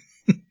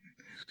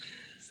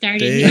 Started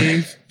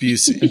Dave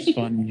Busey. That's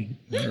funny.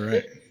 All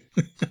right.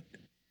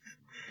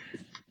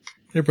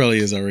 There probably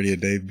is already a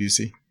Dave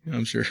Busey.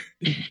 I'm sure.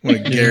 One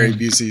of Gary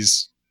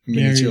Busey's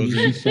many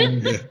children.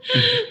 Yeah.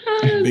 Oh,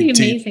 that would be Big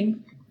T.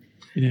 amazing.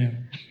 Yeah.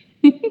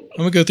 I'm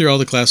gonna go through all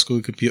the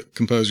classical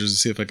composers and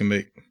see if I can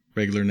make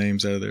regular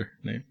names out of their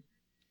name.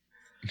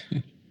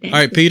 All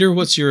right, Peter,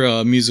 what's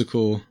your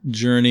musical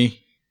journey?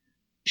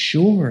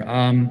 Sure.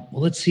 Well,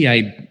 let's see.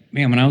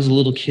 When I was a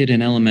little kid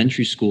in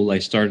elementary school, I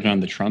started on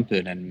the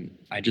trumpet, and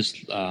I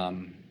just,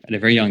 at a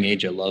very young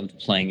age, I loved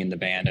playing in the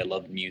band. I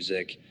loved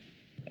music,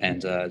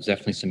 and there's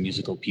definitely some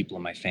musical people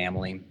in my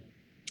family,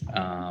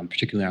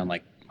 particularly on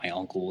like my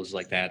uncle was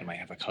like that, and I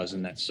have a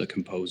cousin that's a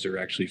composer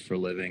actually for a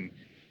living,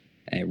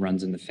 and it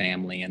runs in the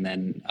family. And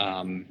then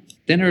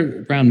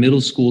around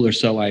middle school or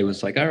so, I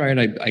was like, all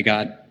right, I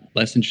got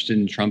less interested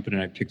in trumpet,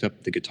 and I picked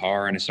up the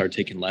guitar and I started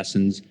taking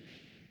lessons,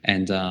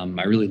 and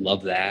I really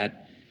loved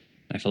that.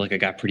 I felt like I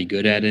got pretty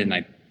good at it, and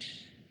I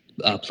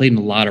played in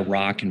a lot of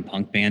rock and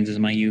punk bands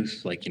in my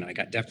youth. Like, I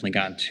definitely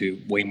got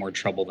into way more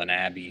trouble than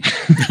Abby.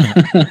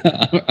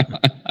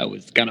 I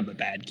was kind of a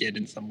bad kid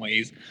in some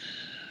ways.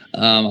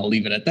 I'll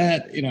leave it at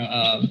that.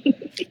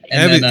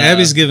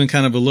 Abby's giving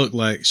kind of a look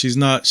like she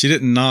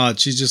didn't nod.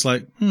 She's just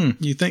like,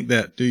 you think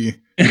that, do you?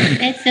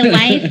 That's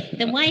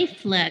the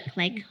wife look.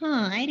 Like,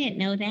 I didn't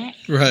know that.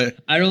 Right.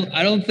 I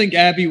don't think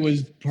Abby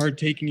was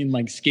partaking in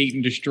like skate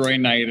and destroy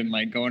night and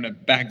like going to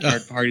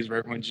backyard parties where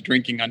everyone's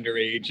drinking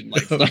underage and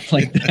like stuff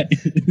like that.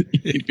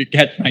 If you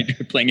catch my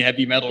playing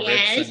heavy metal Yeah,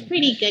 riffs. it's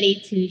pretty goody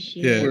two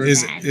shoes. Yeah.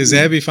 Is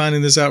Abby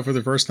finding this out for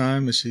the first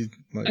time? Is she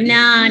like, No.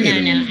 I've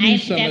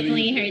Some of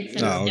definitely these- heard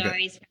some Oh, okay.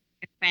 stories from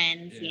her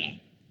friends. Yeah.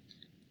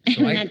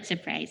 So I'm not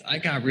surprised. I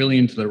got really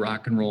into the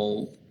rock and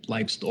roll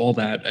lifestyle, all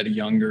that at a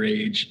younger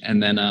age,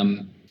 and then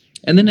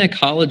at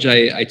college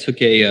I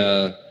took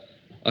a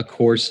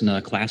course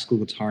in classical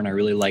guitar, and I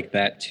really liked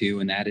that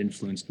too, and that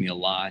influenced me a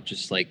lot.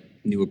 Just like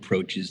new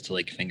approaches to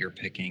like finger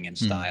picking and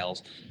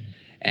styles,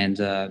 and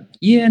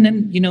and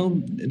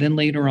then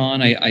later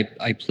on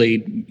I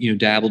played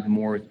dabbled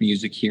more with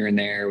music here and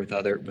there with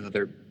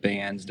other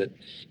bands that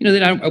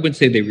that I wouldn't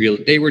say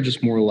they were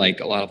just more like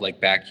a lot of like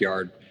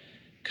backyard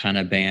kind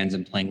of bands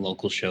and playing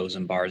local shows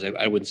and bars.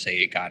 I wouldn't say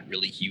it got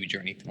really huge or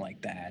anything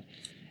like that.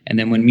 And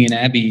then when me and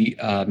Abby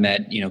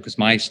met, because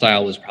my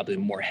style was probably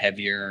more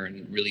heavier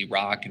and really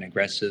rock and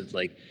aggressive,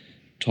 like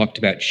talked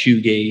about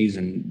shoegaze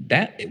and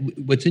that.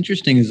 What's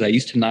interesting is I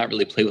used to not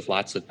really play with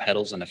lots of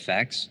pedals and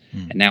effects,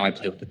 and now I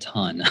play with a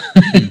ton.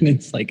 And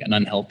it's like an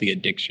unhealthy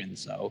addiction.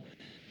 So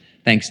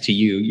thanks to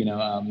you,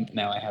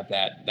 now I have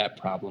that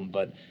problem,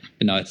 but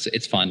no,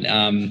 it's fun.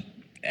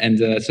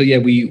 So yeah,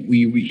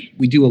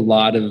 we do a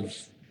lot of.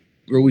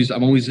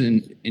 I'm always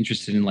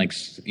interested in like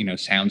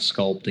sound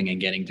sculpting and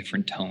getting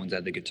different tones out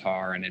of the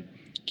guitar, and it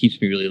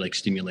keeps me really like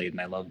stimulated. And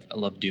I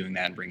love doing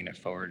that and bringing it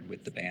forward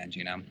with the band.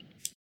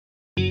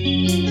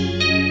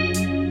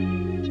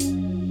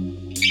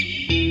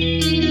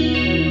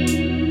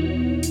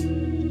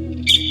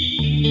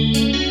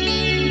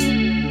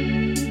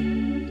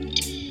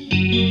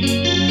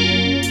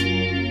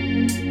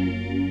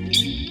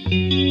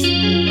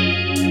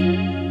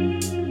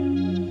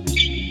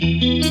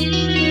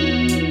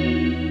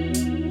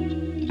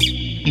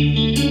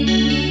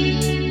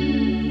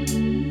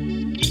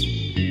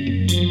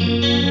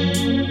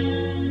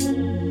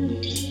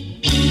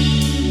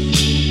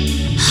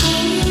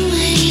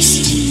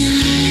 Always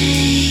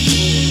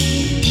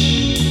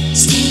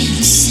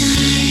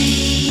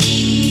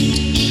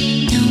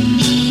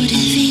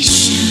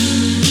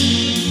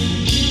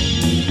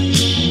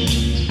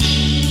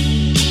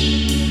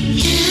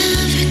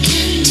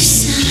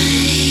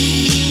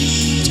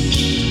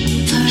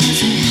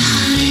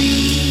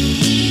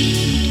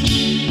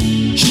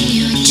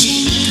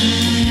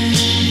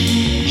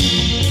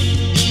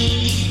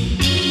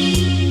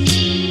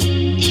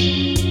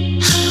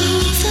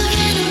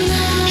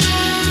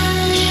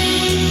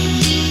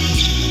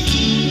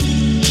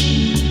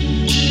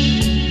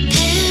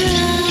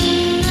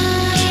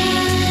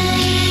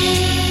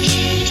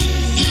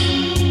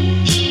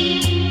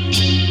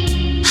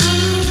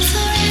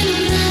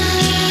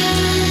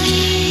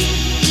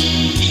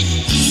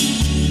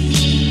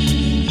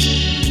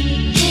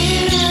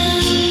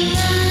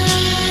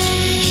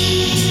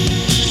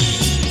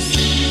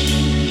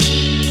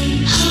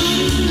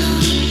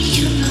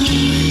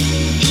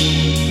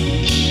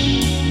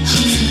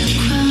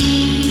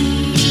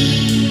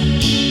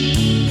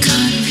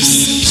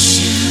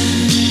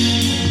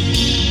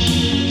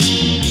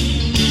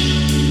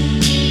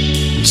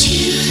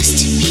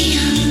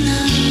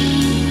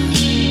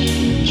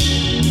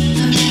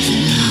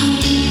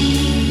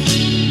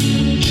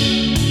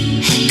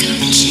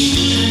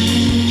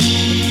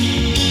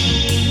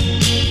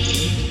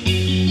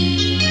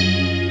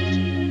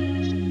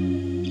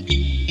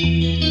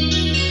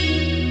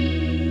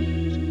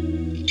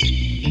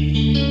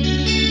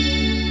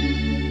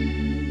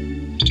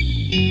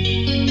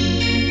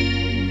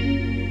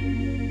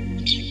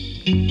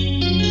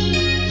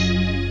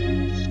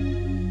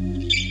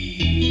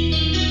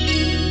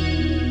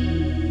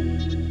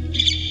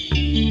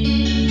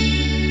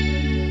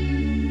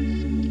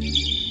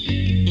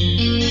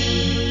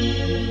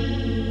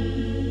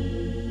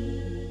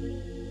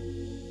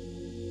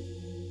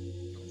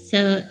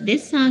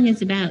this song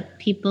is about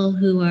people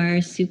who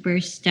are super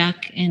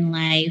stuck in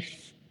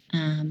life,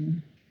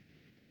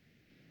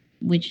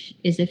 which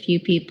is a few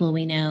people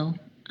we know.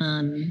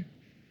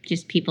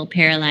 Just people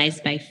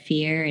paralyzed by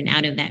fear, and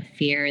out of that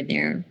fear,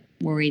 they're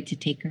worried to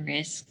take a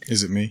risk.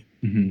 Is it me?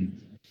 Mm-hmm.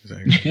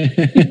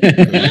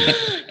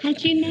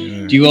 How'd you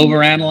know? Do you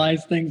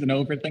overanalyze things and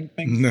overthink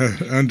things? No,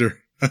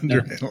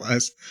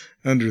 underanalyze,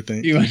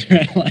 underthink. You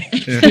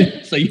underanalyze,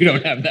 Yeah. so you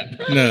don't have that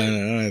problem. No, I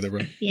don't have that,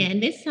 bro. Yeah,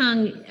 and this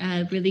song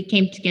really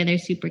came together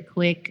super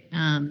quick.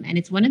 And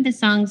it's one of the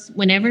songs,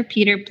 whenever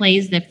Peter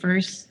plays the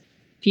first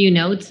few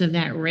notes of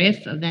that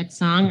riff of that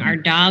song, our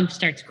dog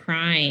starts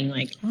crying,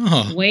 like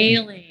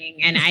wailing.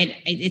 And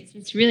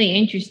it's really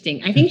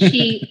interesting. I think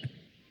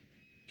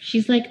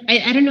she's like,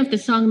 I don't know if the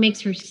song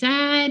makes her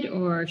sad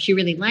or if she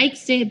really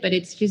likes it, but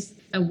it's just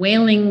a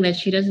wailing that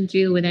she doesn't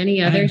do with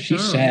any other song.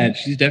 She's sad.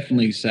 She's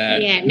definitely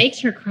sad. Yeah, it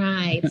makes her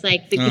cry. It's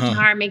like the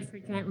guitar makes her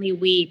gently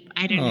weep.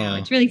 I don't know.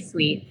 It's really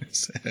sweet.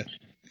 Sad.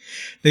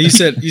 Now you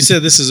said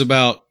this is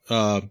about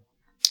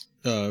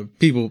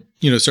people,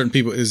 certain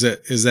people. Is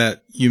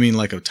that you mean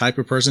like a type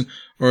of person,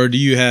 or do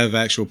you have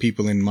actual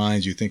people in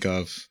mind you think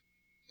of?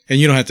 And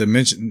you don't have to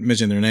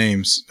mention their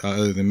names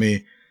other than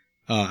me.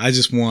 I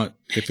just want,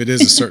 if it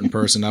is a certain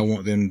person, I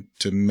want them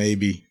to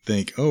maybe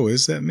think, oh,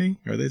 is that me?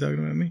 Are they talking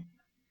about me?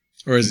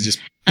 Or is it just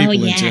people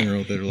in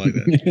general that are like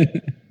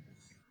that?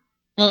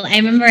 Well, I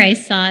remember I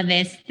saw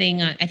this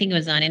thing, I think it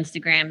was on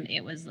Instagram.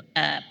 It was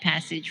a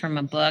passage from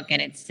a book, and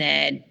it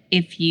said,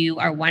 if you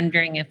are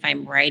wondering if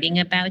I'm writing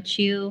about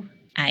you,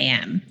 I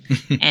am.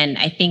 And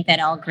I think that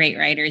all great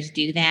writers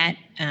do that.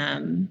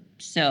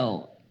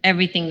 So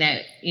everything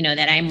that,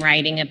 that I'm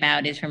writing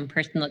about is from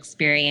personal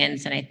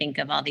experience. And I think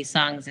of all these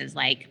songs as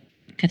like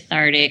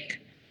cathartic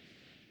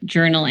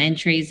journal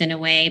entries in a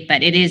way,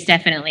 but it is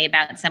definitely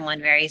about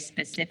someone very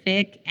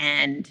specific.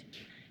 And,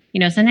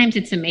 sometimes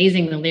it's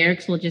amazing. The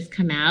lyrics will just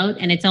come out,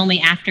 and it's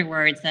only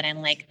afterwards that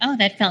I'm like, oh,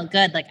 that felt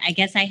good. Like, I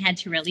guess I had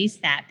to release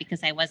that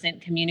because I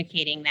wasn't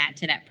communicating that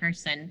to that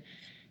person.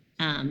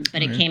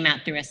 But it came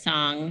out through a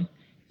song.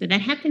 So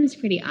that happens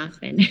pretty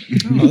often.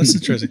 Oh, that's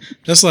interesting.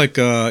 That's like,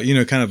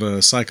 kind of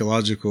a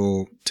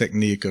psychological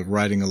technique of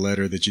writing a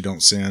letter that you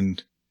don't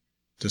send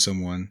to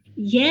someone.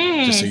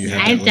 Yes, so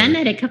I've done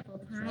that a couple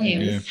of times.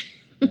 Yeah.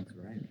 That's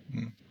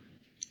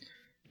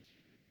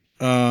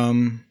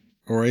right.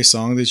 Or a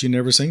song that you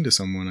never sing to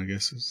someone, I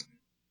guess is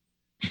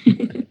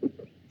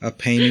a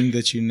painting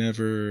that you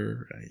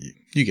never,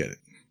 you get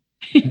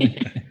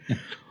it.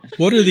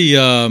 What are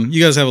the,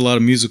 you guys have a lot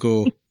of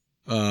musical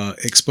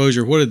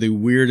exposure. What are the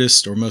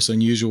weirdest or most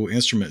unusual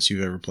instruments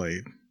you've ever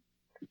played?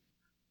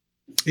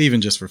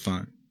 Even just for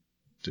fun,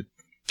 to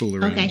fool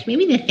around. Oh gosh,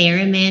 maybe the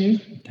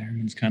theremin.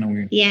 Theremin's kind of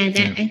weird. Yeah,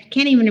 I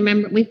can't even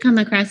remember. We've come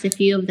across a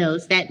few of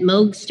those. That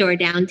Moog store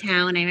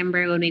downtown. I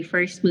remember when we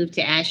first moved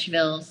to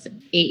Asheville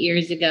 8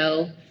 years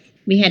ago.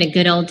 We had a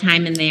good old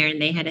time in there,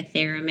 and they had a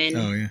theremin.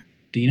 Oh yeah.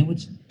 Do you know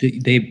what's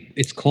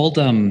it's called?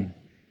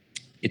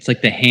 It's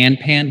like the hand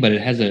pan, but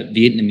it has a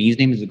Vietnamese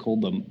name. Is it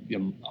called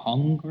the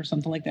hung or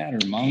something like that, or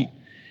mong?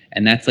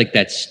 And that's like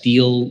that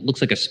steel,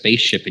 looks like a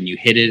spaceship, and you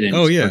hit it, and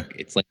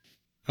it's like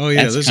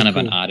that's kind of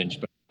an odd inch,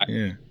 but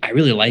I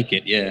really like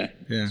it. Yeah.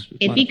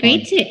 It'd be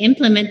great to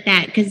implement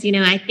that because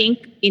I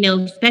think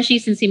especially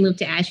since we moved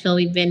to Asheville,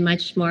 we've been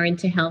much more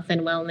into health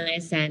and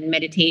wellness and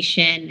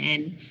meditation,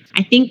 and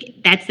I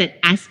think that's an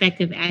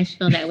aspect of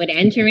Asheville that would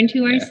enter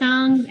into our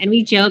songs. And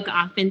we joke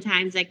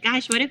oftentimes like,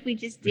 gosh, what if we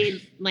just did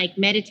like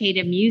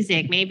meditative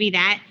music? Maybe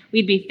that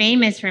we'd be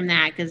famous from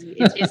that because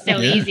it's just so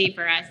easy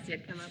for us to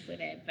come up with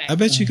it. But I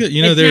bet you could.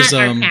 there's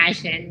not our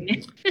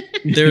passion.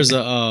 There's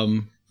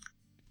a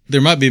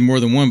there might be more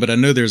than one, but I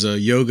know there's a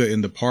yoga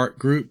in the park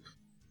group.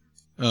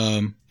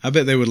 I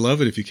bet they would love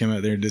it if you came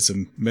out there and did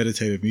some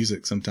meditative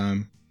music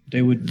sometime.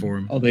 They would for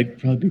them. Oh, they'd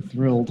probably be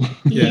thrilled.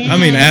 Yeah. I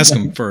mean, ask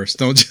them first.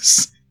 Don't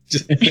just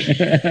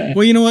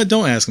well, you know what?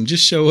 Don't ask them.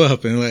 Just show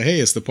up and like,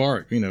 hey, it's the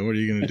park. What are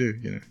you going to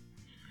do?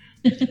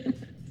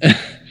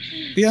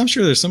 Yeah, I'm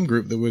sure there's some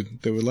group that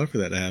would love for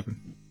that to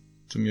happen.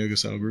 Some yoga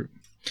style group.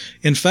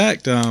 In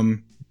fact, I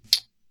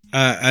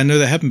know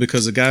that happened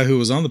because a guy who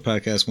was on the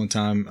podcast one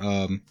time,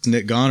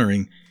 Nick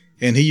Gonering,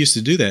 and he used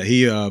to do that.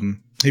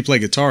 He played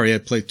guitar. He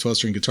had played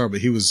 12-string guitar,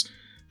 but he was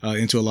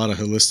into a lot of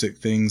holistic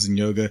things and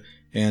yoga.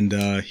 And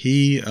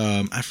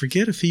I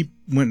forget if he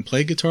went and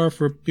played guitar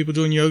for people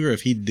doing yoga, or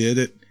if he did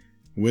it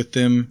with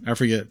them. I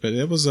forget, but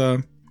it was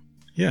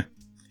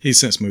he's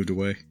since moved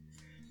away.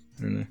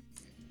 I don't know.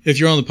 If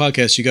you're on the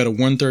podcast, you got a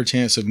 1/3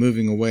 chance of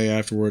moving away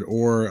afterward,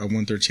 or a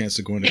 1/3 chance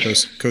of going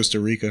to Costa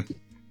Rica.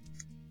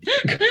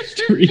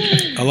 Costa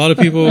Rica. A lot of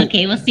people.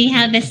 Okay, we'll see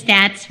how the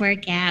stats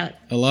work out.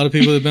 A lot of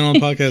people that have been on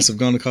podcasts have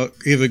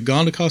either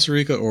gone to Costa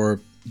Rica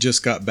or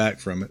just got back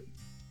from it.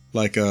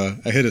 Like I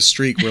hit a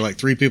streak where like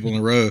 3 people in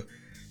a row.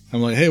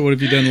 I'm like, hey, what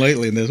have you done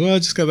lately? And they're well, I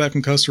just got back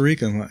from Costa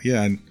Rica. I'm like,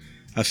 yeah, and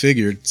I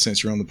figured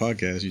since you're on the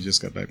podcast, you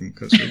just got back from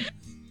Costa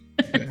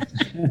Rica.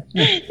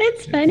 Yeah.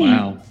 That's funny.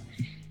 Wow.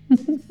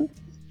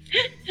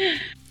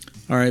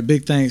 All right,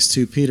 big thanks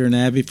to Peter and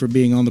Abby for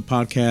being on the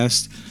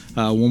podcast.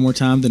 One more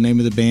time, the name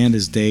of the band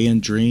is Day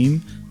and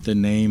Dream. The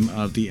name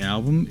of the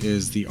album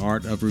is The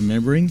Art of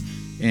Remembering,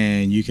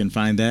 and you can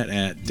find that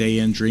at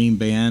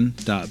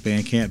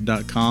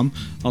dayandreamband.bandcamp.com.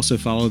 Also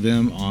follow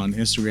them on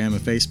Instagram and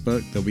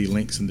Facebook. There'll be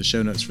links in the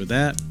show notes for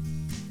that.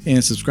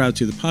 And subscribe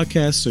to the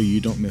podcast so you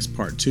don't miss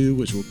part 2,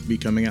 which will be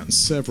coming out in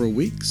several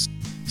weeks.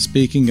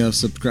 Speaking of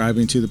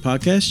subscribing to the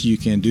podcast, you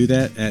can do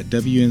that at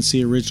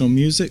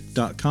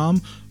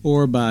wncoriginalmusic.com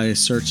or by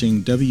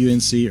searching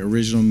WNC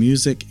Original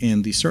Music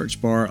in the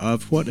search bar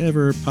of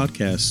whatever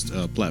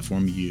podcast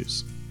platform you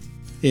use.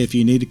 If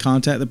you need to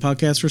contact the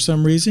podcast for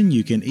some reason,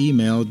 you can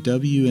email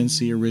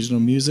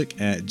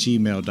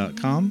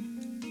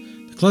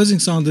wncoriginalmusic@gmail.com. The closing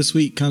song this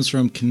week comes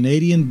from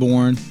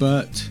Canadian-born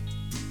but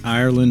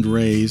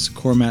Ireland-raised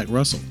Cormac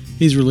Russell.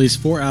 He's released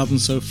 4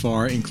 albums so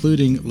far,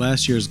 including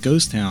last year's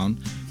Ghost Town,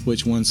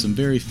 which won some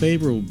very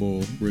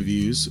favorable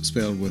reviews,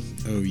 spelled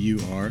with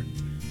O-U-R.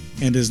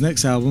 And his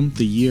next album,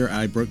 The Year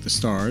I Broke the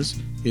Stars,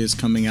 is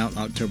coming out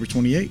October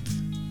 28th.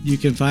 You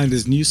can find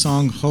his new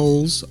song,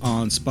 Holes,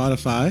 on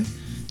Spotify.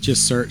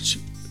 Just search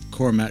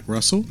Cormac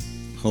Russell,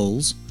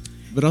 Holes.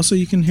 But also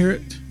you can hear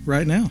it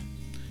right now.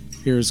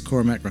 Here's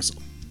Cormac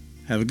Russell.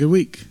 Have a good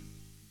week.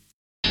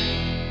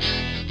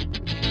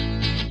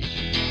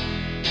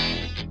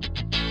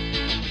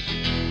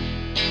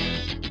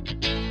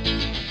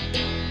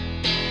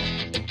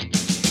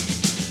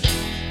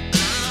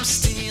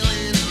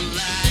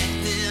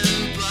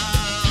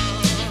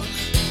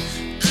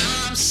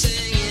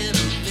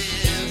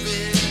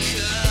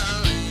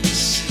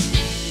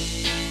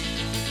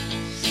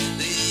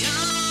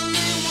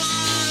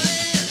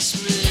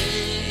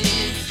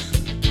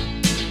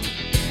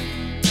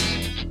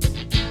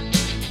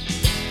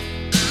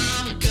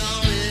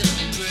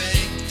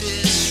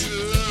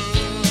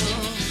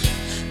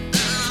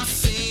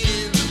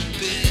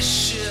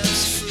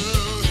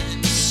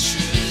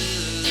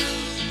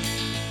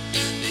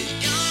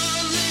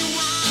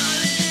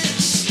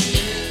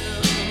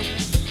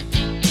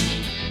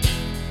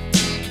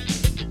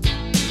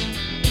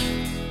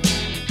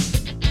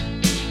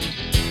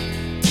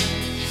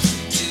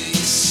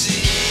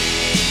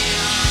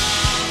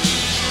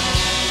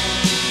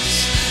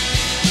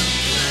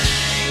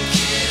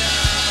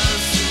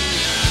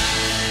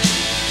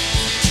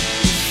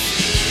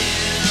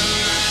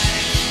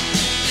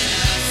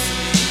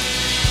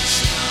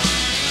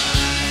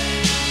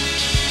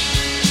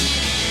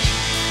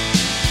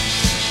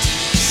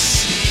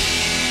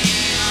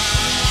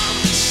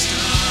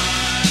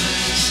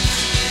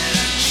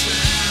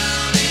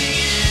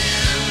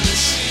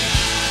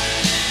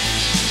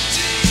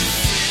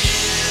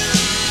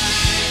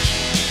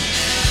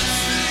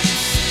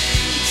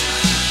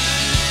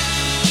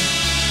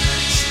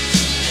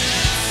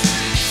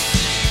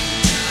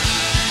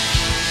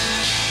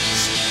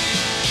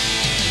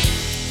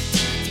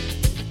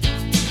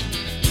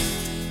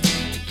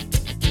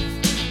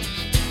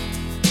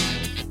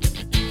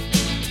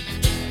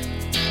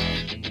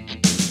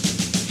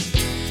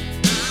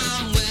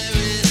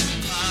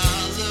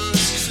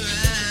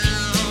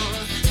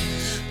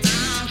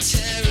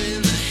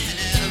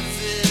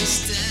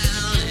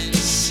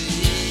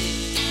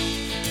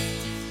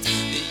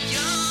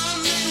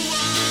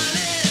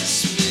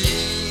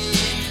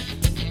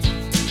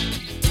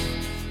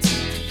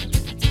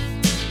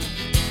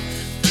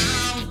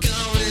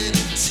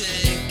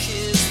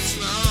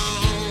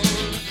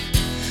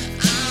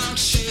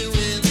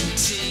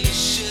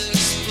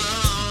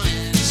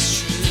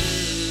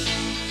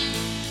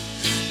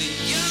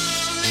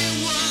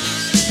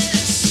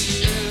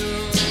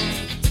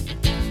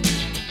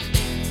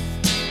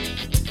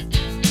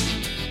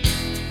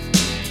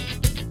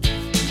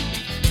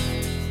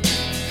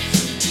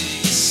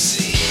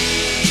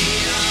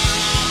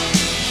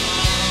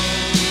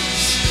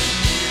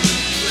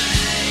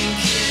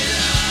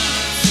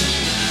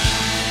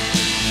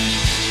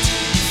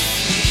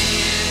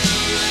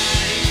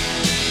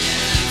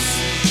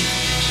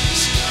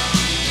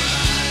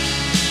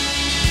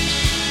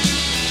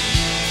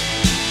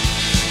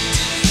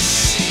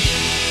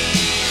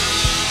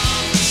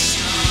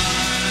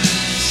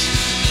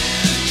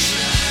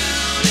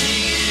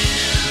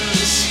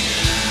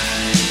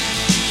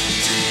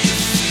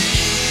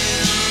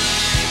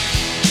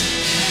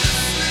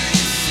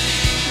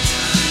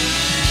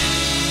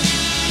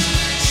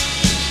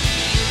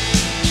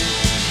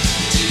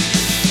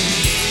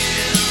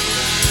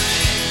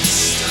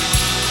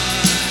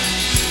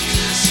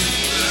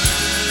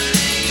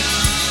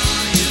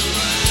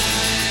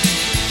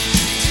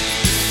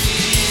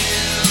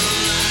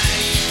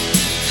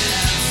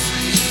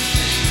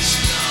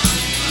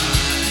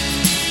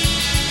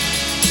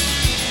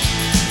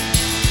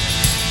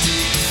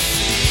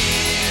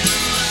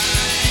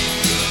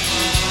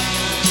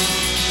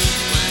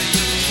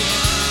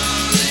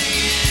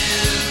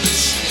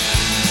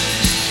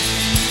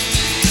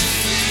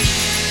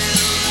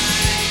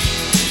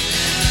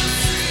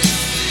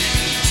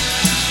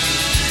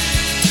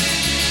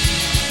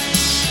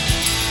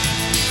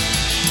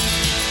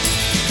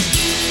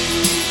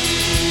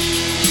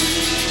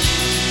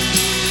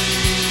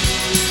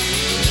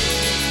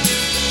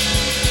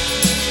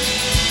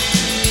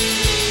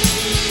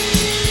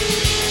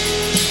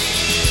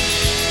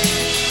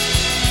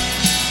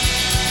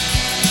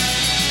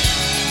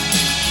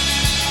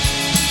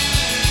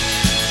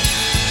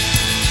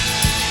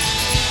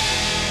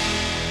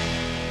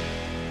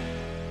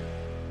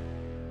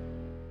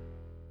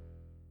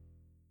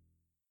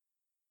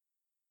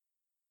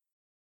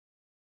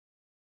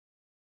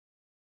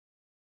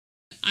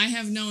 I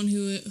have known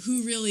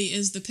who really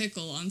is the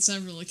pickle on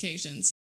several occasions.